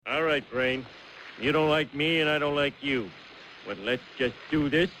right, Brain. You don't like me, and I don't like you. But let's just do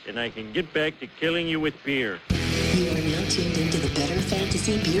this, and I can get back to killing you with beer. You are now tuned into the Better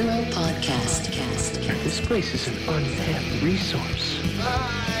Fantasy Bureau podcast. This place is an untapped resource.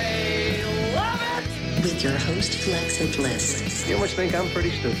 I love it! With your host, Flex and Bliss. You must think I'm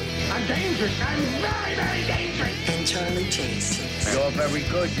pretty stupid. I'm dangerous. I'm very, very dangerous. And Charlie Chase. You're very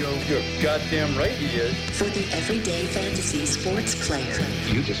good, You're goddamn right he is. For the everyday fantasy sports player.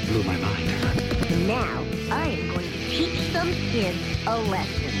 You just blew my mind. Now, I am going to teach some kids a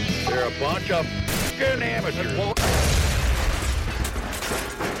lesson. They're a bunch of f***ing amateurs.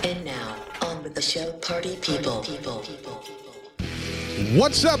 And now, on with the show, Party People.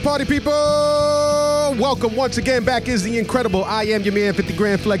 What's up, party people? Welcome once again. Back is the incredible I Am Your Man, 50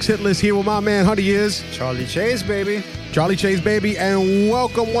 Grand Flex Hitless, here with my man, Hunter Years. Charlie Chase, baby. Charlie Chase, baby. And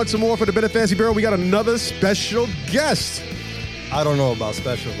welcome once more for the Better Fantasy Bureau. We got another special guest. I don't know about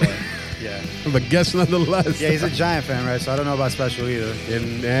special, but yeah. But guest nonetheless. Yeah, he's a Giant fan, right? So I don't know about special either.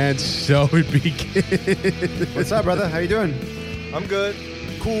 And so it begins. What's up, brother? How you doing? I'm good.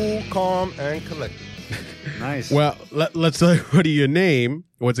 Cool, calm, and collected. Nice. Well, let's tell everybody your name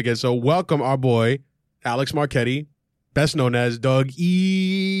once again. So welcome our boy, Alex Marchetti, best known as Doug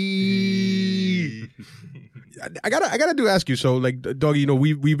E. I gotta ask you. So, like, Doug, you know,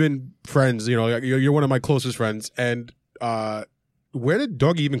 we've been friends. You know, you're one of my closest friends. And where did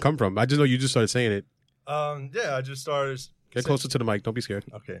Doug even come from? I just know you just started saying it. Yeah, I just started. Get closer to the mic. Don't be scared.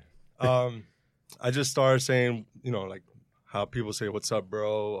 Okay. I just started saying, you know, like how people say, "What's up,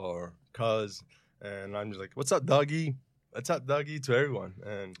 bro?" or "Cuz," and I'm just like, "What's up, Dougie?" What's up, Dougie, to everyone.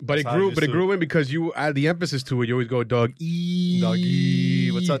 And but it grew in because you add the emphasis to it. You always go, Doug E.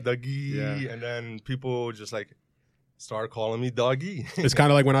 Dougie. What's up, Dougie? Yeah. And then people just like start calling me Dougie. It's kind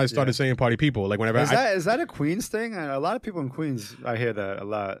of like when I started saying party people. Like whenever is that a Queens thing? A lot of people in Queens, I hear that a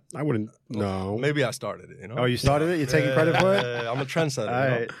lot. I wouldn't. No. Maybe I started it. You know. Oh, you started it? You're taking credit for it? I'm a trendsetter.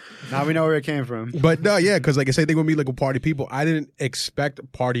 All right. Now we know where it came from. But no, yeah, because like I say, they with me like with party people. I didn't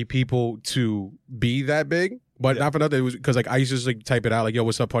expect party people to be that big. But not for nothing, it was because like I used to just like type it out like, yo,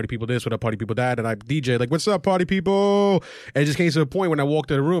 what's up, party people this, what up, party people that, and I DJ like, what's up, party people? And it just came to the point when I walked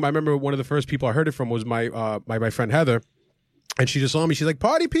in the room. I remember one of the first people I heard it from was my my friend Heather, and she just saw me. She's like,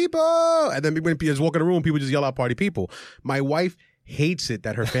 party people, and then when people just walk in the room, people just yell out party people. My wife hates it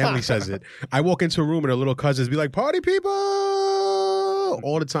that her family says it. I walk into a room and her little cousins be like, party people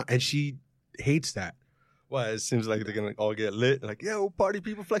all the time, and she hates that. Well, it seems like they're going to all get lit. Like, yo, party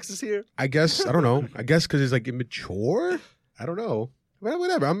people, Flex is here. I guess, I don't know. I guess because it's like immature. I don't know. Well,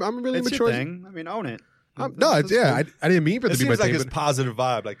 whatever. I'm really it's immature. Your thing. I mean, own it. No, it's, yeah. I didn't mean for it to be my thing. It seems like it's positive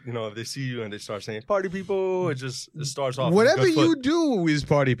vibe. Like, you know, if they see you and they start saying party people, it starts off. Whatever you do is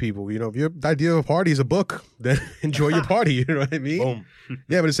party people. You know, if your idea of a party is a book, then enjoy your party. You know what I mean? Boom.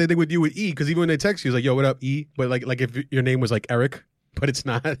 Yeah, but the same thing with you with E, because even when they text you, it's like, yo, what up, E? But like if your name was like Eric, but it's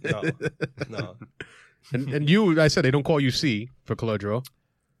not. No. And you, I said they don't call you C for Colodro.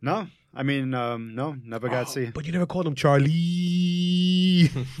 No. I mean, no, never got C. But you never called him Charlie.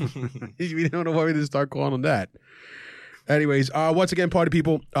 We don't know why we didn't start calling him that. Anyways, once again, party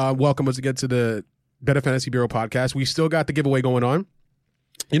people, welcome once again to the Better Fantasy Bureau podcast. We still got the giveaway going on.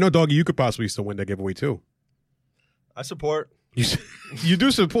 You know, Doggy, you could possibly still win that giveaway too. I support. You do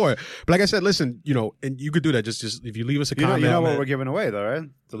support. But like I said, listen, you know, and you could do that. Just if you leave us a comment. You know what we're giving away, though, right?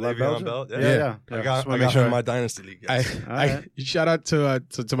 The Le'Veon Bell? Yeah. I got him in my Dynasty League. I shout out to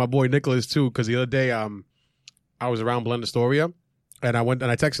my boy Nicholas, too, because the other day I was around Blend Astoria, and I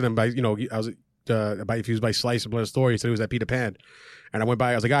texted him by, you know, I was if he was by Slice of Blend Astoria, he said he was at Peter Pan. And I went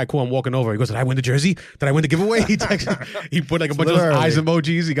by, I was like, all right, cool, I'm walking over. He goes, did I win the jersey? Did I win the giveaway? He texted, he put like a bunch of those eyes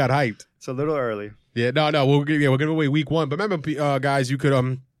emojis. He got hyped. It's a little early. Yeah, no, we're giving away week 1. But remember, guys, you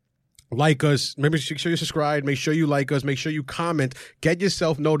could like us. Make sure you subscribe. Make sure you like us. Make sure you comment. Get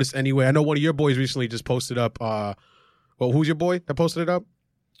yourself noticed anyway. I know one of your boys recently just posted up. Well, who's your boy that posted it up?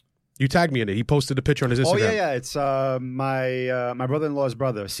 You tagged me in it. He posted a picture on his Instagram. Oh, yeah. It's my brother-in-law's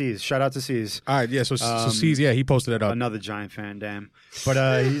brother, C's. Shout out to C's. All right, yeah. So C's, yeah, he posted it up. Another Giant fan, damn.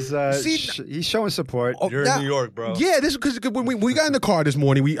 But he's showing support. You're in New York, bro. Yeah, this is because when we got in the car this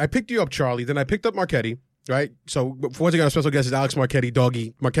morning, I picked you up, Charlie. Then I picked up Marchetti. Right? So, once again, our special guest is Alex Marchetti,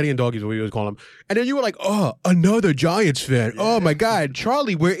 Doggy. Marchetti and Doggy is what we always call him. And then you were like, oh, another Giants fan. Yeah. Oh, my God.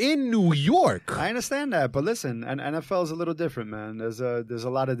 Charlie, we're in New York. I understand that. But listen, NFL is a little different, man. There's a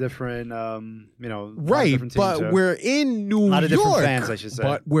lot of different, right, different teams, but we're in New York. A lot of different fans, I should say.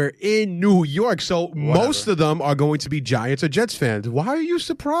 But we're in New York. So, most of them are going to be Giants or Jets fans. Why are you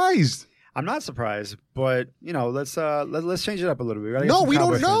surprised? I'm not surprised. But, you know, let's change it up a little bit. No, we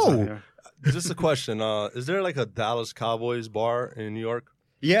don't know. Just a question. Is there like a Dallas Cowboys bar in New York?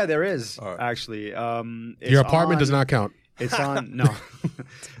 Yeah, there is All right. actually. It's Your apartment on- does not count. It's on no,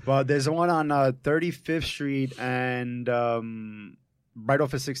 well, there's one on 35th Street and right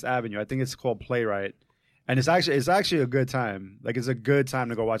off of 6th Avenue. I think it's called Playwright, and it's actually a good time. Like it's a good time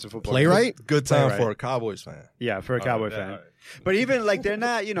to go watch a football. Playwright? Good time Playwright. for a Cowboys fan. Yeah, for a Cowboy fan. all right. But even like they're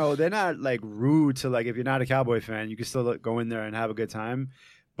not like rude to like if you're not a Cowboy fan, you can still go in there and have a good time.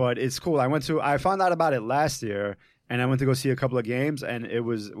 But it's cool. I found out about it last year, and I went to go see a couple of games, and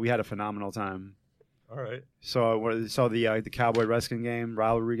we had a phenomenal time. All right. So the Cowboy wrestling game,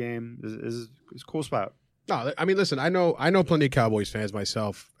 rivalry game is a cool spot. No, I mean, listen, I know plenty of Cowboys fans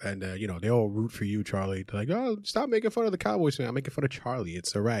myself, and they all root for you, Charlie. They're like, oh, stop making fun of the Cowboys fan. I'm making fun of Charlie.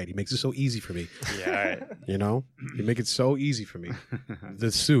 It's all right. He makes it so easy for me. Yeah, right. You make it so easy for me.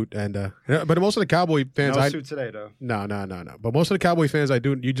 The suit and but most of the Cowboy fans, No suit today though. No. But most of the Cowboy fans, I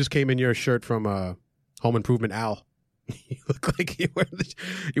do. You just came in your shirt from Home Improvement Al. You look like you're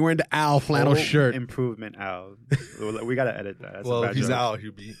wearing the Al flannel Home shirt. Improvement Al. We gotta edit that. That's a Well, bad if he's joke. out,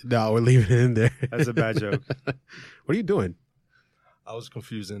 he'll be. No, we're leaving it in there. That's a bad joke. What are you doing? I was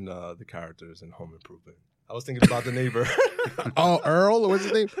confusing the characters in Home Improvement. I was thinking about the neighbor. Oh, Earl, what's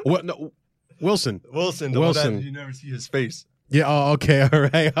his name? What? No, Wilson. Wilson. The Wilson. one that you never see his face. Yeah. Oh, okay. All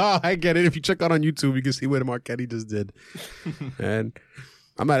right. Oh, I get it. If you check out on YouTube, you can see what Marchetti just did. And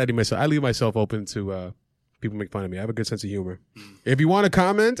I'm not editing myself. I leave myself open to people make fun of me. I have a good sense of humor. If you want to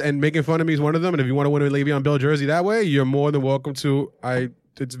comment, and making fun of me is one of them, and if you want to win a Le'Veon Bell jersey that way, you're more than welcome to.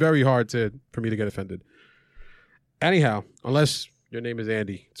 It's very hard for me to get offended. Anyhow, unless your name is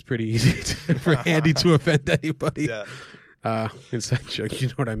Andy, it's pretty easy for Andy to offend anybody. Yeah. Inside joke, you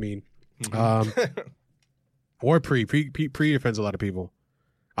know what I mean. Or pre offends a lot of people.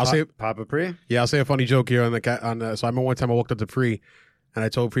 I'll say Papa Pre. Yeah, I'll say a funny joke here on the. So I remember one time I walked up to Pre, and I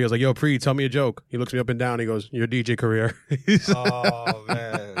told Pre, I was like, "Yo, Pre, tell me a joke." He looks me up and down. He goes, "Your DJ career." Oh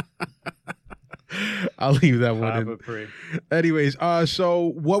man. I'll leave that one Papa in. Pre. Anyways,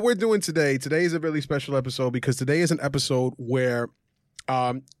 so what we're doing today is a really special episode because today is an episode where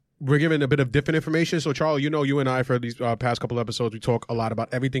we're giving a bit of different information. So, Charlie, you and I, for these past couple episodes, we talk a lot about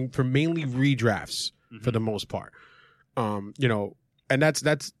everything for mainly redrafts for the most part. And that's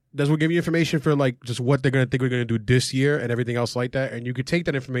we'll give you information for like just what they're going to think we're going to do this year and everything else like that. And you could take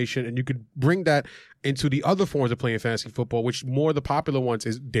that information and you could bring that into the other forms of playing fantasy football, which more of the popular ones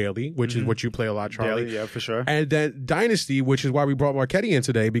is daily, which is what you play a lot, Charlie. Daily, yeah, for sure. And then Dynasty, which is why we brought Marchetti in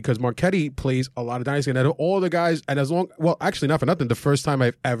today, because Marchetti plays a lot of Dynasty. And out of all the guys, and actually not for nothing, the first time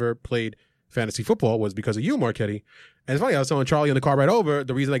I've ever played fantasy football was because of you, Marchetti. And it's funny, I was telling Charlie in the car right over,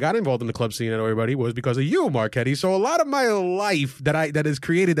 the reason I got involved in the club scene and everybody was because of you, Marchetti. So a lot of my life that is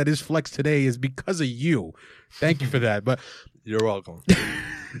created, that is Flex today, is because of you. Thank you for that. But You're welcome.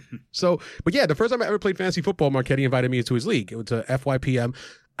 but yeah, the first time I ever played fantasy football, Marchetti invited me into his league. It was a FYPM.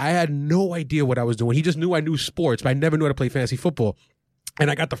 I had no idea what I was doing. He just knew I knew sports, but I never knew how to play fantasy football. And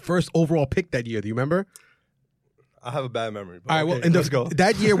I got the first overall pick that year. Do you remember? I have a bad memory. But All right, well, okay, and let's go.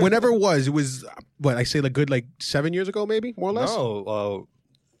 that year, whenever it was what I say, like good, like 7 years ago, maybe more or less. No,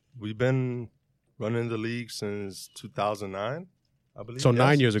 we've been running the league since 2009, I believe. So yes.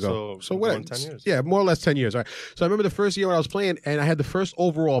 9 years ago. So what? going 10 years. Yeah, more or less 10 years. All right. So I remember the first year when I was playing, and I had the first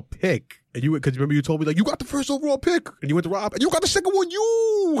overall pick. And because remember you told me like you got the first overall pick, and you went to Rob, and you got the second one.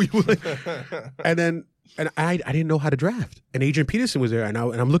 You were like, and then. And I didn't know how to draft. And Adrian Peterson was there. And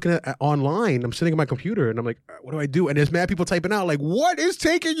I'm looking at online. I'm sitting at my computer. And I'm like, what do I do? And there's mad people typing out like, what is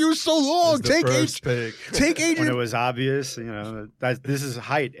taking you so long? It's the first pick. Take When it Adrian. was obvious, that this is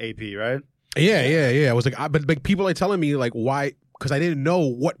height AP, right? Yeah. I was like, but like people are telling me like why? Because I didn't know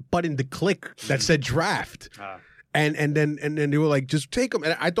what button to click that said draft. And then they were like, just take them.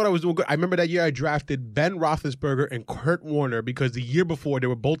 And I thought I was doing good. I remember that year I drafted Ben Roethlisberger and Kurt Warner because the year before they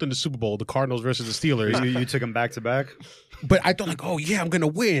were both in the Super Bowl, the Cardinals versus the Steelers. You took him back to back. But I thought like, oh yeah, I'm gonna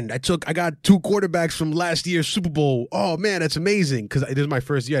win. I got 2 quarterbacks from last year's Super Bowl. Oh man, that's amazing. Because this is my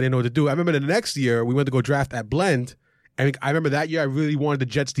first year. I didn't know what to do. I remember the next year we went to go draft at Blend, and I remember that year I really wanted the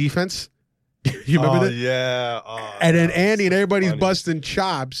Jets defense. You remember that? Yeah. And then Andy and everybody's funny. busting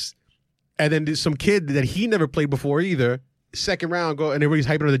chops. And then there's some kid that he never played before either. Second round, and everybody's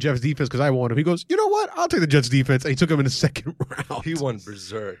hyping on the Jets defense because I want him. He goes, you know what? I'll take the Jets defense. And he took him in the second round. He went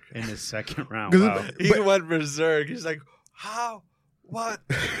berserk. In the second round. 'Cause Wow. He went berserk. He's like, how? What?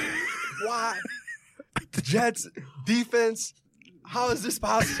 Why? The Jets defense? How is this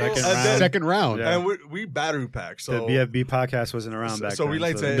possible? Second And round. then- Second round. Yeah. And we battery pack. So The BFB podcast wasn't around back so then. we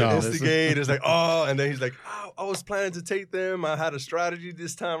like to No. instigate. It's like, and then he's like, I was planning to take them. I had a strategy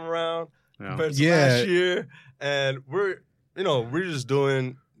this time around compared to Yeah. last year. And we're just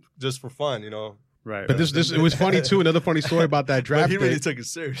doing just for fun, Right. But this it was funny too. Another funny story about that draft. But he really day. took it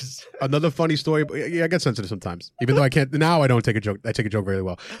serious. Another funny story. Yeah, I get sensitive sometimes. Even though I can't now, I don't take a joke. I take a joke very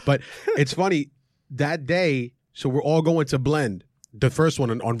well. But it's funny that day. So we're all going to Blend, the first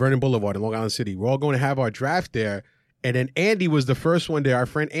one on Vernon Boulevard in Long Island City. We're all going to have our draft there. And then Andy was the first one there, our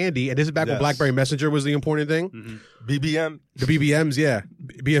friend Andy. And this is back when BlackBerry Messenger was the important thing. Mm-hmm. BBM. The BBMs, yeah.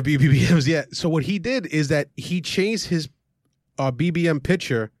 BBMs, yeah. So what he did is that he changed his BBM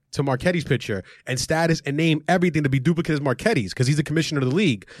picture to Marchetti's picture and status and name everything to be duplicate as Marchetti's because he's the commissioner of the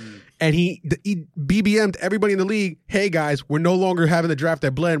league. And he BBM'd everybody in the league, hey guys, we're no longer having the draft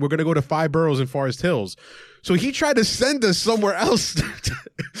at Blend. We're going to go to 5 boroughs in Forest Hills. So he tried to send us somewhere else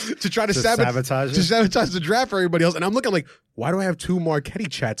to try to sabotage the draft for everybody else. And I'm looking like, why do I have 2 Marchetti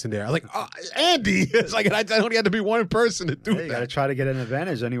chats in there? I'm like, Andy. It's like, I only had to be one person to do that. You got to try to get an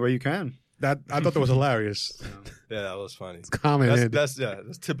advantage any way you can. I thought that was hilarious. Yeah, that was funny. It's common. That's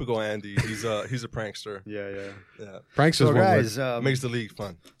typical Andy. He's a prankster. Yeah. Pranksters. So guys, makes the league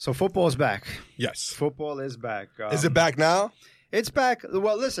fun. So football's back. Yes, football is back. Is it back now? It's back.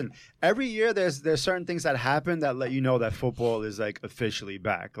 Well, listen. Every year there's certain things that happen that let you know that football is like officially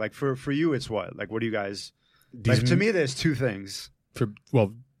back. Like for you, it's what? Like what do you guys? Like, to me, there's 2 things.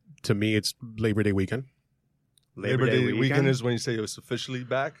 To me, it's Labor Day weekend. Labor Day weekend is when you say it's officially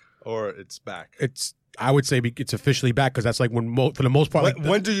back. Or it's back. I would say it's officially back because that's like when for the most part.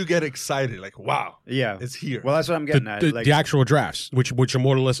 When do you get excited? Like, wow, yeah, it's here. Well, that's what I'm getting at. The actual drafts, which are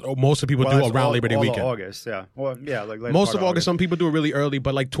more or less most of people do around Labor Day weekend. August, yeah. Well, yeah, like most of August. Some people do it really early,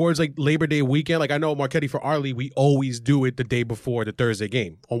 but like towards like Labor Day weekend, like I know Marchetti for Arlie, we always do it the day before the Thursday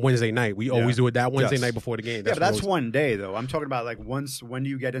game on Wednesday night. We always do it that Wednesday night before the game. But that's one day though. I'm talking about like when do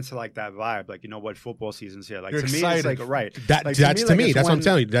you get into like that vibe? Like you know what football season's here. Like You're to excited. me, it's like right. That's to me. That's what I'm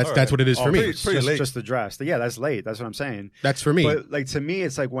telling you. That's what it is for me. Pretty late. Just the draft. Yeah, that's late. That's what I'm saying. That's for me. But like to me,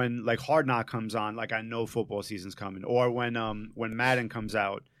 it's like when like Hard Knock comes on, like I know football season's coming. Or when Madden comes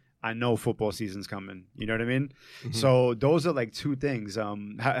out, I know football season's coming. You know what I mean? Mm-hmm. So those are like 2 things.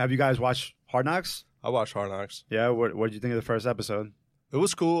 Have you guys watched Hard Knocks? I watched Hard Knocks. Yeah. What did you think of the first episode? It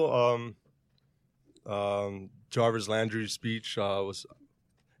was cool. Jarvis Landry's speech was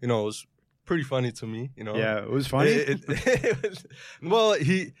pretty funny to me. You know. Yeah, it was funny. It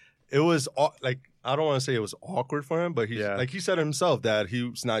was like. I don't want to say it was awkward for him, but like he said himself that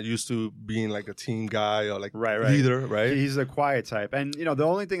he's not used to being like a team guy or like leader, right? He's a quiet type. And, the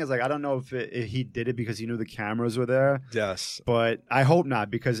only thing is like, I don't know if he did it because he knew the cameras were there. Yes. But I hope not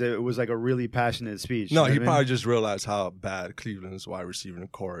because it was like a really passionate speech. No, he probably just realized how bad Cleveland's wide receiver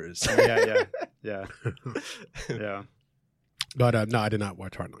core is. Yeah. But no, I did not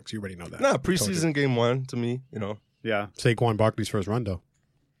watch Hard Knocks. You already know that. No, preseason game 1 to me, Yeah. Saquon Barkley's first run, though.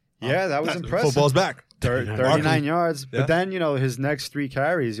 Yeah, that was impressive. Football's back. 39 yards. Yeah. But then, his next 3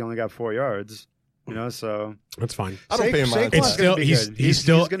 carries, he only got 4 yards. So that's fine. I don't pay him mind. It's still he's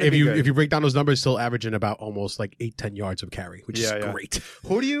still if you break down those numbers, still averaging about almost like 8-10 yards of carry, which is great.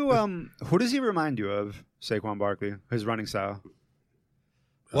 Who does he remind you of, Saquon Barkley, his running style?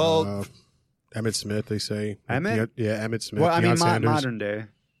 Well, Emmitt Smith, they say. Emmitt? Yeah, Emmitt Smith. Well, I mean, modern day.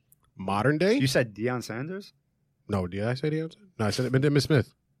 Modern day? You said Deion Sanders? No, did I say Deion Sanders? No, I said Emmitt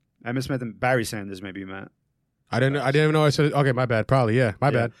Smith. Emmitt Smith and Barry Sanders, maybe you meant. I didn't even know I said it. Okay, my bad. Probably, yeah. My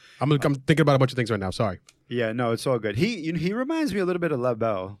bad. I'm thinking about a bunch of things right now. Sorry. Yeah, no, it's all good. He reminds me a little bit of Lev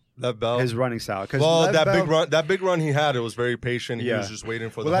Bell. Lev Bell, his running style. Well, that big run he had, it was very patient. He was just waiting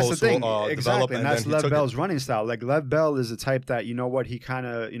for the whole to develop, and that's Lev Bell's running style. Like Lev Bell is a type that he kind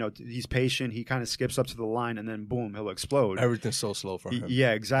of he's patient. He kind of skips up to the line, and then boom, he'll explode. Everything's so slow for him.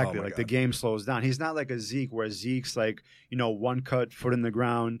 Yeah, exactly. Like the game slows down. He's not like a Zeke, where Zeke's like one cut, foot in the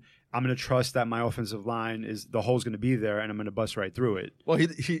ground. I'm going to trust that my offensive line the hole's going to be there, and I'm going to bust right through it. Well,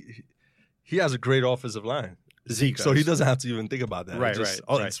 he has a great offensive line. Zeke, so he doesn't have to even think about that. Right.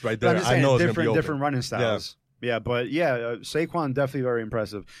 It's right there. I know it's different running styles. Yeah, but Saquon definitely very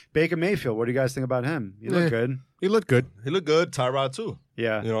impressive. Baker Mayfield, what do you guys think about him? He looked good. He looked good. Tyrod too.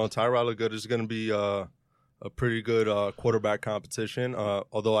 Yeah, Tyrod looked good. It's going to be a pretty good quarterback competition.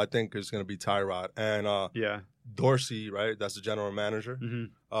 Although I think it's going to be Tyrod and Dorsey, right? That's the general manager.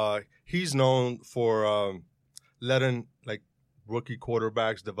 Mm-hmm. He's known for letting like rookie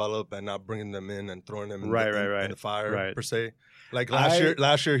quarterbacks develop and not bringing them in and throwing them in the fire per se. Like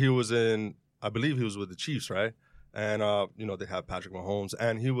last year he was I believe he was with the Chiefs, right? And they had Patrick Mahomes,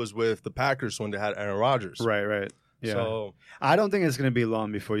 and he was with the Packers when they had Aaron Rodgers. Right. Yeah. So I don't think it's going to be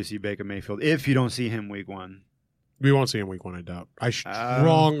long before you see Baker Mayfield if you don't see him week 1. We won't see him week 1, I doubt. I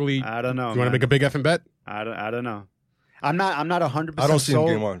strongly. I don't know. You want to make a big effing bet? I don't know. I'm not 100%. I don't see him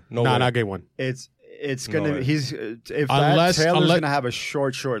game 1. No, not game 1. it's gonna Taylor's gonna have a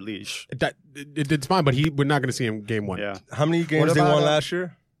short leash. It's fine, but we're not gonna see him game 1. Yeah. How many games they won last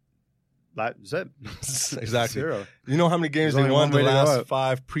year? That's it. Exactly. 0. You know how many games they won the last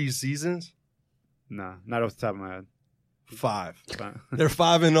 5 preseasons? No, not off the top of my head. 5. They're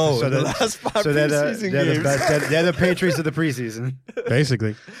 5-0 so in the last 5 preseason games. They're the Patriots of the preseason.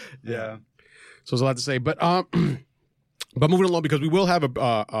 Basically. Yeah. So there's a lot to say, but moving along, because we will have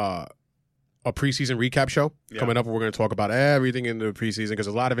a preseason recap show coming up. We're going to talk about everything in the preseason because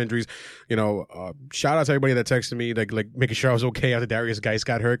there's a lot of injuries. Shout out to everybody that texted me, like making sure I was okay after Darius Geis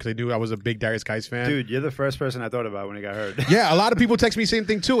got hurt, because they knew I was a big Darius Geis fan. Dude, you're the first person I thought about when he got hurt. Yeah, a lot of people text me the same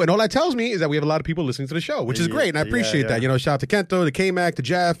thing too, and all that tells me is that we have a lot of people listening to the show, which is great, and I appreciate that. Shout out to Kento, to K-Mac, to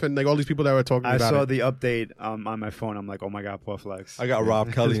Jeff, and like all these people that were talking about it. I saw the update on my phone. I'm like, oh my God, poor Flex. I got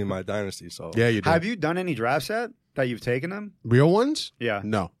Rob Kelly in my dynasty, so yeah, you did. Have you done any drafts yet that you've taken them? Real ones? Yeah.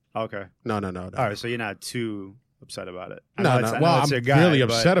 No. Okay. No. All right, so you're not too upset about it. No. Well, I'm really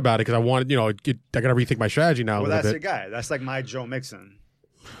upset about it because I wanted, I got to rethink my strategy now. Well, that's your guy. That's like my Joe Mixon.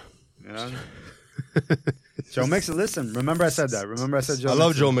 Joe Mixon. Listen, remember I said that. Remember I said Joe. I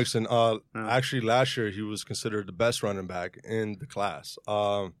love Joe Mixon. Actually, last year he was considered the best running back in the class,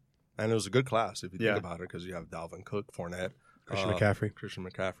 and it was a good class if you think about it, because you have Dalvin Cook, Fournette, Christian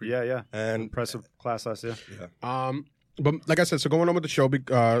McCaffrey. Yeah. And impressive class last year. Yeah. But like I said, so going on with the show,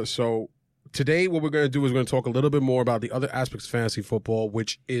 so today what we're going to do is we're going to talk a little bit more about the other aspects of fantasy football,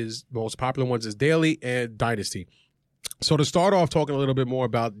 which is the most popular ones is daily and dynasty. So to start off talking a little bit more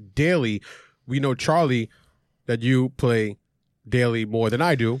about daily, we know, Charlie, that you play daily more than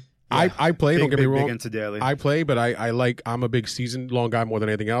I do. Yeah. I play, don't get me wrong. Big into daily. I play, but I'm a big season-long guy more than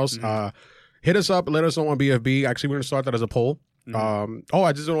anything else. Mm-hmm. Hit us up, let us know on BFB. Actually, we're going to start that as a poll. Mm-hmm.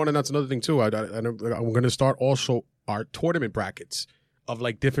 I just want to announce another thing too. I'm going to start also our tournament brackets of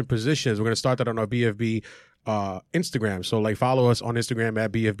like different positions. We're going to start that on our BFB Instagram. So like follow us on Instagram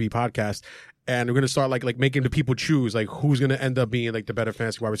at BFB Podcast, and we're going to start like making the people choose like who's going to end up being like the better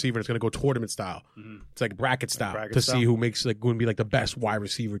fantasy wide receiver. It's going to go tournament style. Mm-hmm. It's like bracket style to see who makes like going to be like the best wide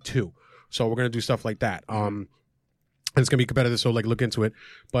receiver too. So we're going to do stuff like that. And it's going to be competitive. So like look into it,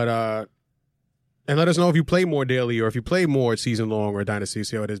 but and let us know if you play more daily or if you play more season long or dynasty,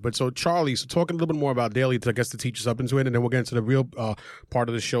 see how it is. But so Charlie, talking a little bit more about daily, I guess to teach us up into it, and then we'll get into the real part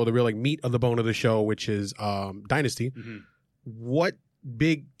of the show, the real like meat of the bone of the show, which is dynasty. Mm-hmm. What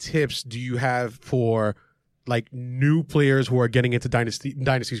big tips do you have for like new players who are getting into dynasty,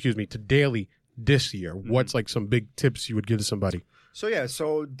 to daily this year? Mm-hmm. What's like some big tips you would give to somebody?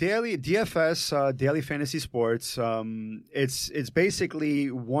 So daily DFS, daily fantasy sports. It's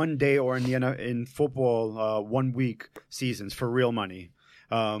basically one day, or in football, 1 week seasons for real money.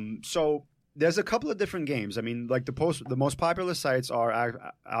 So there's a couple of different games. I mean, like the most popular sites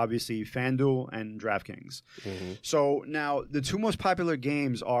are obviously FanDuel and DraftKings. Mm-hmm. So now the two most popular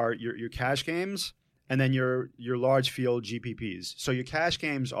games are your cash games, and then your large field GPPs. So your cash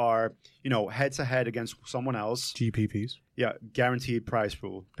games are, head to head against someone else. GPPs. Yeah, guaranteed prize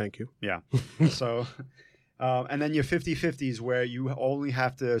pool. Thank you. Yeah. So, and then your 50-50s where you only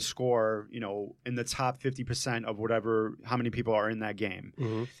have to score, in the top 50% of how many people are in that game.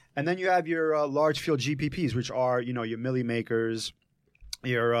 Mm-hmm. And then you have your large field GPPs, which are, your Millie Makers,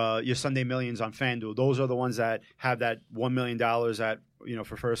 your Sunday Millions on FanDuel. Those are the ones that have that $1 million at,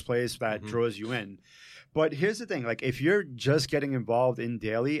 for first place that draws you in. But here's the thing, like if you're just getting involved in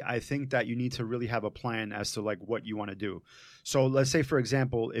daily, I think that you need to really have a plan as to like what you want to do. So let's say, for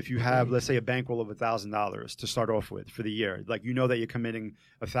example, if you have, let's say, a bankroll of $1,000 to start off with for the year, like that you're committing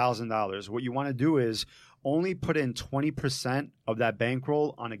 $1,000. What you want to do is only put in 20% of that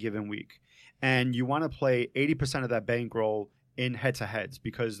bankroll on a given week. And you want to play 80% of that bankroll in head-to-heads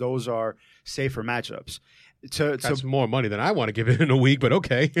because those are safer matchups. That's more money than I want to give it in a week, but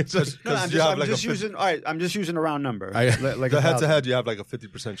okay. I'm just using a round number. Like the head-to-head, you have like a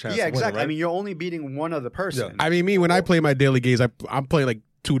 50% chance. Yeah, exactly. Winning, right? I mean, you're only beating one other person. Yeah. I mean, when I play my daily games, I'm playing like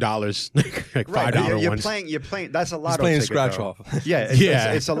 $2, like $5 ones. You're playing. That's a lotto. He's playing ticket, scratch though. off.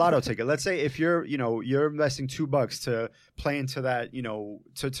 Yeah, it's a lotto ticket. Let's say if you're investing $2 to play into that,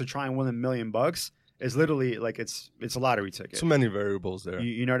 to try and win $1 million. It's literally like it's a lottery ticket. So many variables there.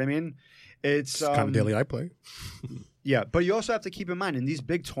 You know what I mean? It's kind of daily I play. Yeah, but you also have to keep in mind in these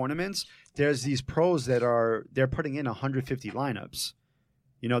big tournaments, there's these pros they're putting in 150 lineups.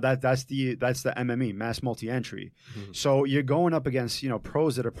 That's the MME, mass multi-entry. Mm-hmm. So you're going up against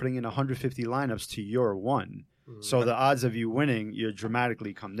pros that are putting in 150 lineups to your one. Mm-hmm. So the odds of you winning, you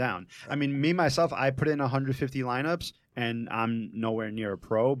dramatically come down. I mean, me myself, I put in 150 lineups and I'm nowhere near a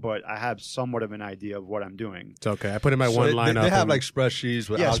pro, but I have somewhat of an idea of what I'm doing. It's okay. I put in my one lineup. They have like spreadsheets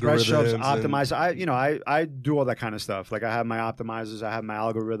with algorithms. Optimize. I do all that kind of stuff. Like I have my optimizers, I have my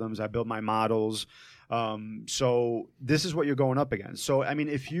algorithms, I build my models. So this is what you're going up against. So, I mean,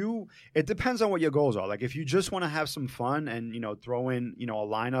 it depends on what your goals are. Like if you just want to have some fun and, throw in, a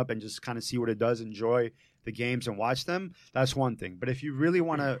lineup and just kind of see what it does, enjoy the games and watch them, that's one thing. But if you really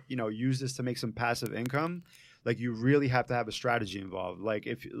want to, use this to make some passive income, like you really have to have a strategy involved. Like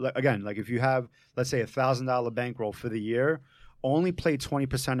if you have, let's say, $1,000 bankroll for the year, only play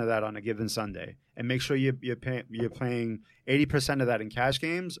 20% of that on a given Sunday, and make sure you're playing 80% of that in cash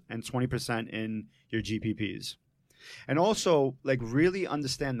games and 20% in your GPPs. And also, like, really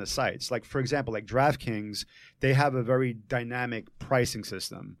understand the sites. Like, for example, like DraftKings, they have a very dynamic pricing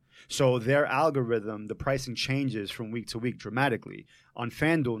system. So their algorithm, the pricing changes from week to week dramatically. On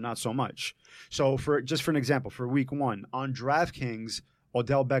FanDuel, not so much. So for an example, for week 1, on DraftKings,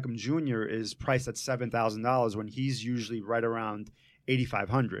 Odell Beckham Jr. is priced at $7,000 when he's usually right around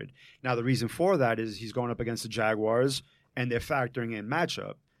 $8,500. Now, the reason for that is he's going up against the Jaguars, and they're factoring in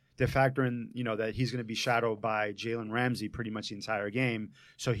matchup. They're factoring, that he's going to be shadowed by Jalen Ramsey pretty much the entire game,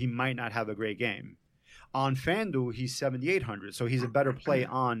 so he might not have a great game. On FanDuel, he's $7,800, so he's a better play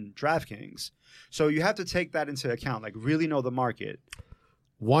on DraftKings. So you have to take that into account, like really know the market.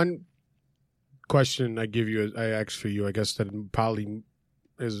 One question I ask for you, I guess that probably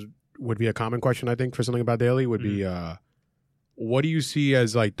would be a common question, I think, for something about daily would be what do you see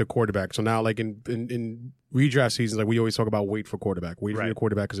as like the quarterback? So now like in redraft seasons, like we always talk about wait for your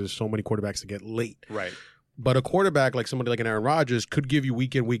quarterback because there's so many quarterbacks that get late. Right. But a quarterback like somebody like an Aaron Rodgers could give you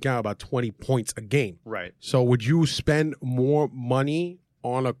week in, week out about 20 points a game. Right. So would you spend more money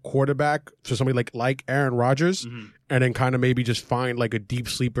on a quarterback for somebody like Aaron Rodgers and then kind of maybe just find like a deep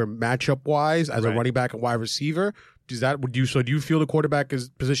sleeper matchup wise as a running back and wide receiver? Do you feel the quarterback is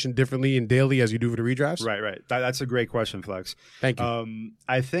positioned differently in daily as you do for the redrafts? Right. That's a great question, Flex. Thank you.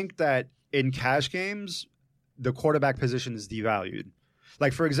 I think that in cash games, the quarterback position is devalued.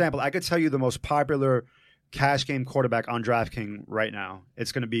 Like, for example, I could tell you the most popular cash game quarterback on DraftKings right now.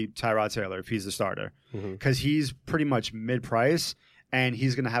 It's going to be Tyrod Taylor if he's the starter because he's pretty much mid-price and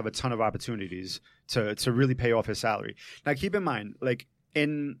he's going to have a ton of opportunities to really pay off his salary. Now, keep in mind, like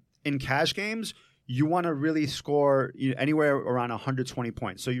in cash games, you want to really score anywhere around 120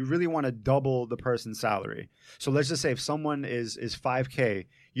 points. So you really want to double the person's salary. So let's just say if someone is $5K,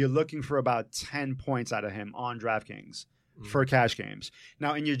 you're looking for about 10 points out of him on DraftKings for cash games.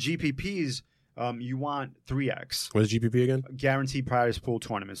 Now, in your GPPs, you want 3x. What is GPP again? Guaranteed prize pool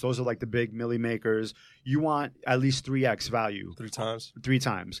tournaments. Those are like the big milli makers. You want at least 3x value. 3 times? 3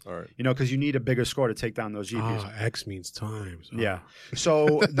 times. All right. Because you need a bigger score to take down those GPPs. X means times. Yeah.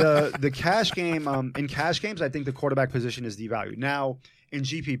 So the cash game, in cash games, I think the quarterback position is devalued. Now, in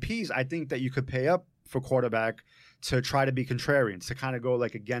GPPs, I think that you could pay up for quarterback to try to be contrarian, to kind of go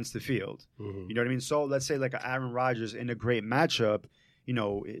like against the field. You know what I mean? So let's say like an Aaron Rodgers in a great matchup,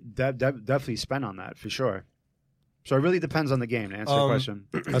 definitely spend on that for sure. So it really depends on the game to answer the question.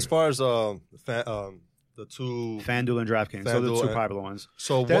 As far as the two FanDuel and DraftKings, so the two popular ones.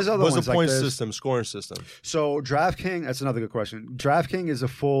 So what's the point system, scoring system? So DraftKings, that's another good question. DraftKings is a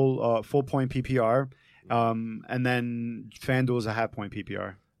full point PPR, and then FanDuel is a half point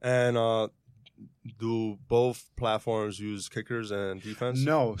PPR. And do both platforms use kickers and defense?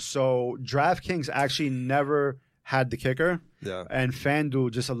 No. So DraftKings actually never had the kicker. Yeah. And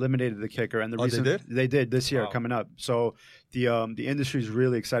FanDuel just eliminated the kicker. And the reason they did this year coming up. So the industry is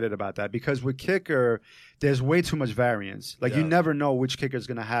really excited about that because with kicker, there's way too much variance. Like you never know which kicker is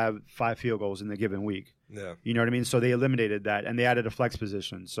going to have 5 field goals in the given week. Yeah. You know what I mean? So they eliminated that and they added a flex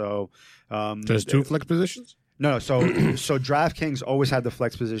position. So there's 2 flex positions? No, so DraftKings always had the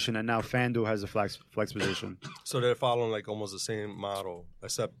flex position, and now FanDuel has the flex position. So they're following like almost the same model,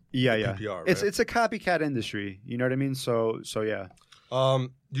 except PPR. Right? It's a copycat industry. You know what I mean? So yeah.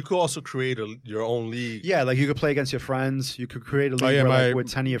 You could also create your own league. Yeah, like you could play against your friends. You could create a league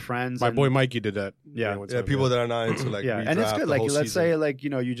with 10 of your friends. My boy Mikey did that. Yeah, people that are not into like and it's good. Like let's say like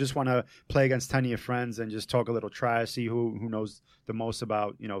you just want to play against 10 of your friends and just talk a little trash, see who knows the most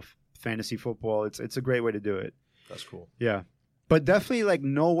about fantasy football. It's a great way to do it. That's cool. Yeah. But definitely like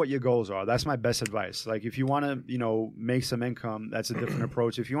know what your goals are. That's my best advice. Like if you want to, make some income, that's a different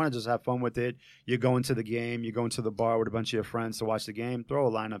approach. If you want to just have fun with it, you're going to the game, you're going to the bar with a bunch of your friends to watch the game, throw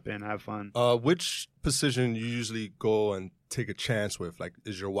a lineup in, have fun. Which position you usually go and take a chance with? Like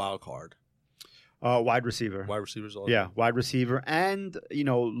is your wild card? Wide receiver. Wide receivers all wide receiver and,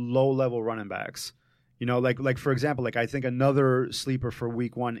 low level running backs. Like for example, like I think another sleeper for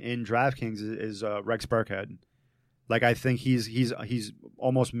week 1 in DraftKings is Rex Burkhead. Like I think he's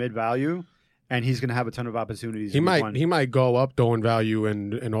almost mid value, and he's going to have a ton of opportunities. He might go up though in value,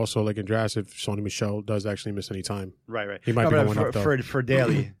 and also like in drafts if Sony Michel does actually miss any time. Right. He might be going up though. For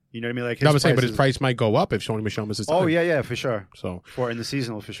daily. You know what I mean? Like I was saying, but his price might go up if Sony Michel misses time. Oh yeah, for sure. So for in the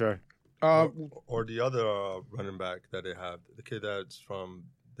seasonal for sure. Or the other running back that they have, the kid that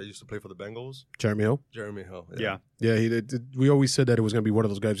used to play for the Bengals, Jeremy Hill. Yeah. We always said that it was going to be one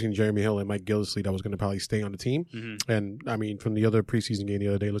of those guys between Jeremy Hill and Mike Gillislee that was going to probably stay on the team. Mm-hmm. And I mean, from the other preseason game the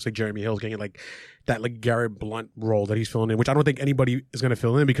other day, it looks like Jeremy Hill's getting like that like Garrett Blunt role that he's filling in, which I don't think anybody is going to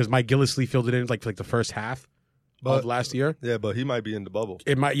fill in because Mike Gillislee filled it in like the first half of last year. Yeah, but he might be in the bubble.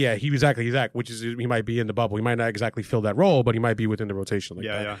 It might. Yeah, he which is he might be in the bubble. He might not exactly fill that role, but he might be within the rotation.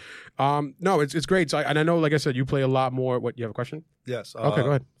 No, it's great. So I know, like I said, you play a lot more. What, you have a question? Yes. Okay, go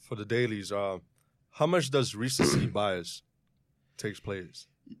ahead. For the dailies, how much does recency bias takes place?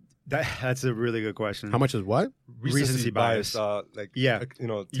 That's a really good question. How much is what? Recency bias. Takes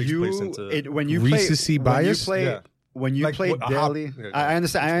place into when you recency bias. When you play daily, I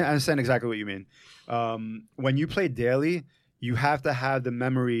understand exactly what you mean. When you play daily, you have to have the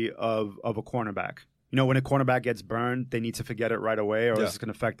memory of a cornerback. You know, when a cornerback gets burned, they need to forget it right away, or it's going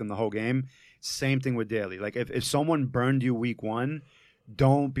to affect them the whole game. Same thing with daily. Like if someone burned you week 1,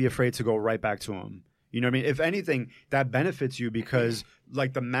 don't be afraid to go right back to them. You know what I mean? If anything, that benefits you because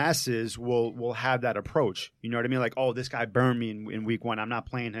like the masses will have that approach. You know what I mean? Like, oh, this guy burned me in week 1. I'm not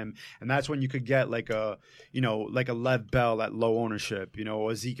playing him. And that's when you could get like a Lev Bell at low ownership,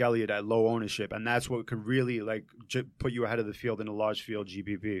 or Zeke Elliott at low ownership. And that's what could really like put you ahead of the field in a large field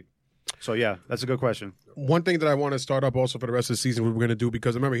GPP. So, yeah, that's a good question. One thing that I want to start up also for the rest of the season, what we're going to do,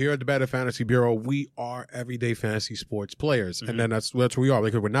 because remember, here at the Better Fantasy Bureau, we are everyday fantasy sports players. Mm-hmm. And then that's what we are.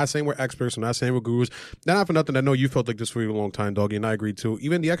 Like, we're not saying we're experts. We're not saying we're gurus. Not for nothing. I know you felt like this for a long time, Doggy, and I agree too.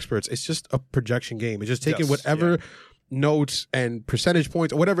 Even the experts, it's just a projection game. It's just taking whatever notes and percentage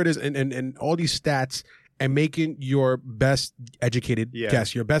points or whatever it is and all these stats and making your best educated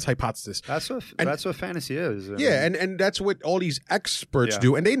guess, your best hypothesis. That's what fantasy is. And that's what all these experts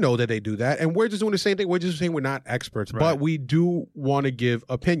do, and they know that they do that. And we're just doing the same thing. We're just saying we're not experts, but we do want to give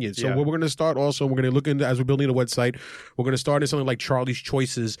opinions. So what we're going to start also, we're going to look into, as we're building the website, we're going to start in something like Charlie's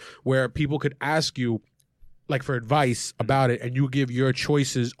Choices, where people could ask you, like, for advice about it, and you give your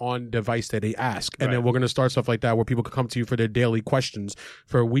choices on the advice that they ask. And then we're going to start stuff like that where people could come to you for their daily questions,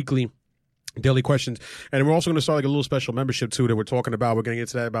 for a weekly daily questions. And we're also going to start like a little special membership too that we're talking about. We're going to get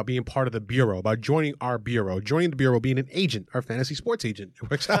into that about being part of the Bureau, about joining our Bureau, joining the Bureau, being an agent, our fantasy sports agent.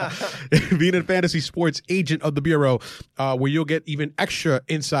 It works out. Being a fantasy sports agent of the Bureau, where you'll get even extra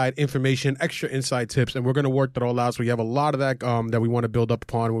inside information, extra inside tips, and we're going to work that all out. So we have a lot of that that we want to build up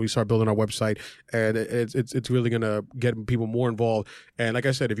upon when we start building our website, and it's really going to get people more involved. And like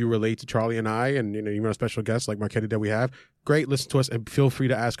I said, if you relate to Charlie and I, and even our special guests like Marchetti that we have, great, listen to us, and feel free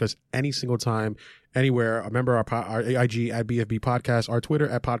to ask us any single time, anywhere. Remember our IG at BFB Podcast, our Twitter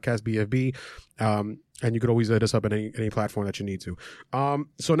at Podcast BFB, and you could always hit us up at any platform that you need to.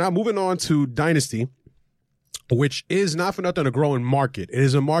 So now moving on to Dynasty, which is not for nothing a growing market. It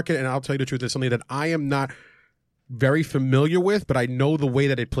is a market, and I'll tell you the truth, it's something that I am not very familiar with, but I know the way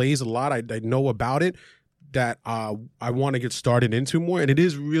that it plays a lot. I know about it, that I want to get started into more, and it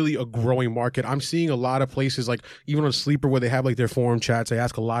is really a growing market. I'm seeing a lot of places, like even on Sleeper, where they have like their forum chats. They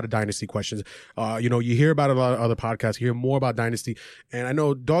ask a lot of Dynasty questions. You hear about a lot of other podcasts. You hear more about Dynasty, and I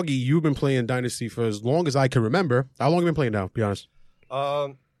know, Doggy, you've been playing Dynasty for as long as I can remember. How long have you been playing now? Be honest.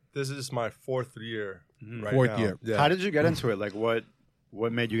 This is my 4th year. Right Fourth now. year. Yeah. How did you get into it? Like, what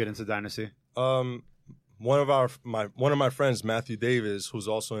made you get into Dynasty? One of my friends, Matthew Davis, who's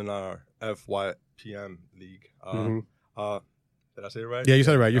also in our FYPM league. Did I say it right? Yeah, you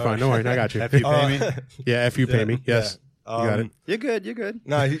said it right. You're fine. Don't worry. I got you. If you pay me. Yeah, if you pay me. Yes. You got it. You're good. You're good.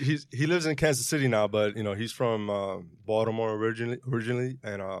 No, he lives in Kansas City now, but he's from Baltimore originally,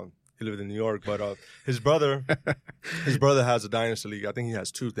 and he lived in New York. But his brother has a Dynasty league. I think he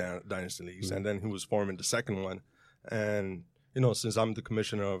has 2 Dynasty leagues, and then he was forming the second one. And since I'm the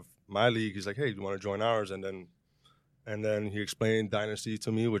commissioner of my league, he's like, hey, do you want to join ours? And then he explained Dynasty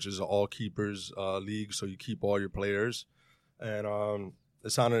to me, which is an all keepers league, so you keep all your players. And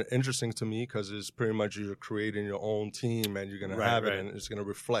it sounded interesting to me because it's pretty much you're creating your own team, and you're going to have it, and it's going to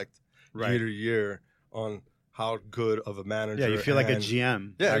reflect year to year on how good of a manager. Yeah, you feel like a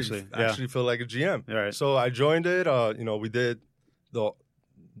GM. Yeah, actually. Actually feel like a GM. Right. So I joined it. We did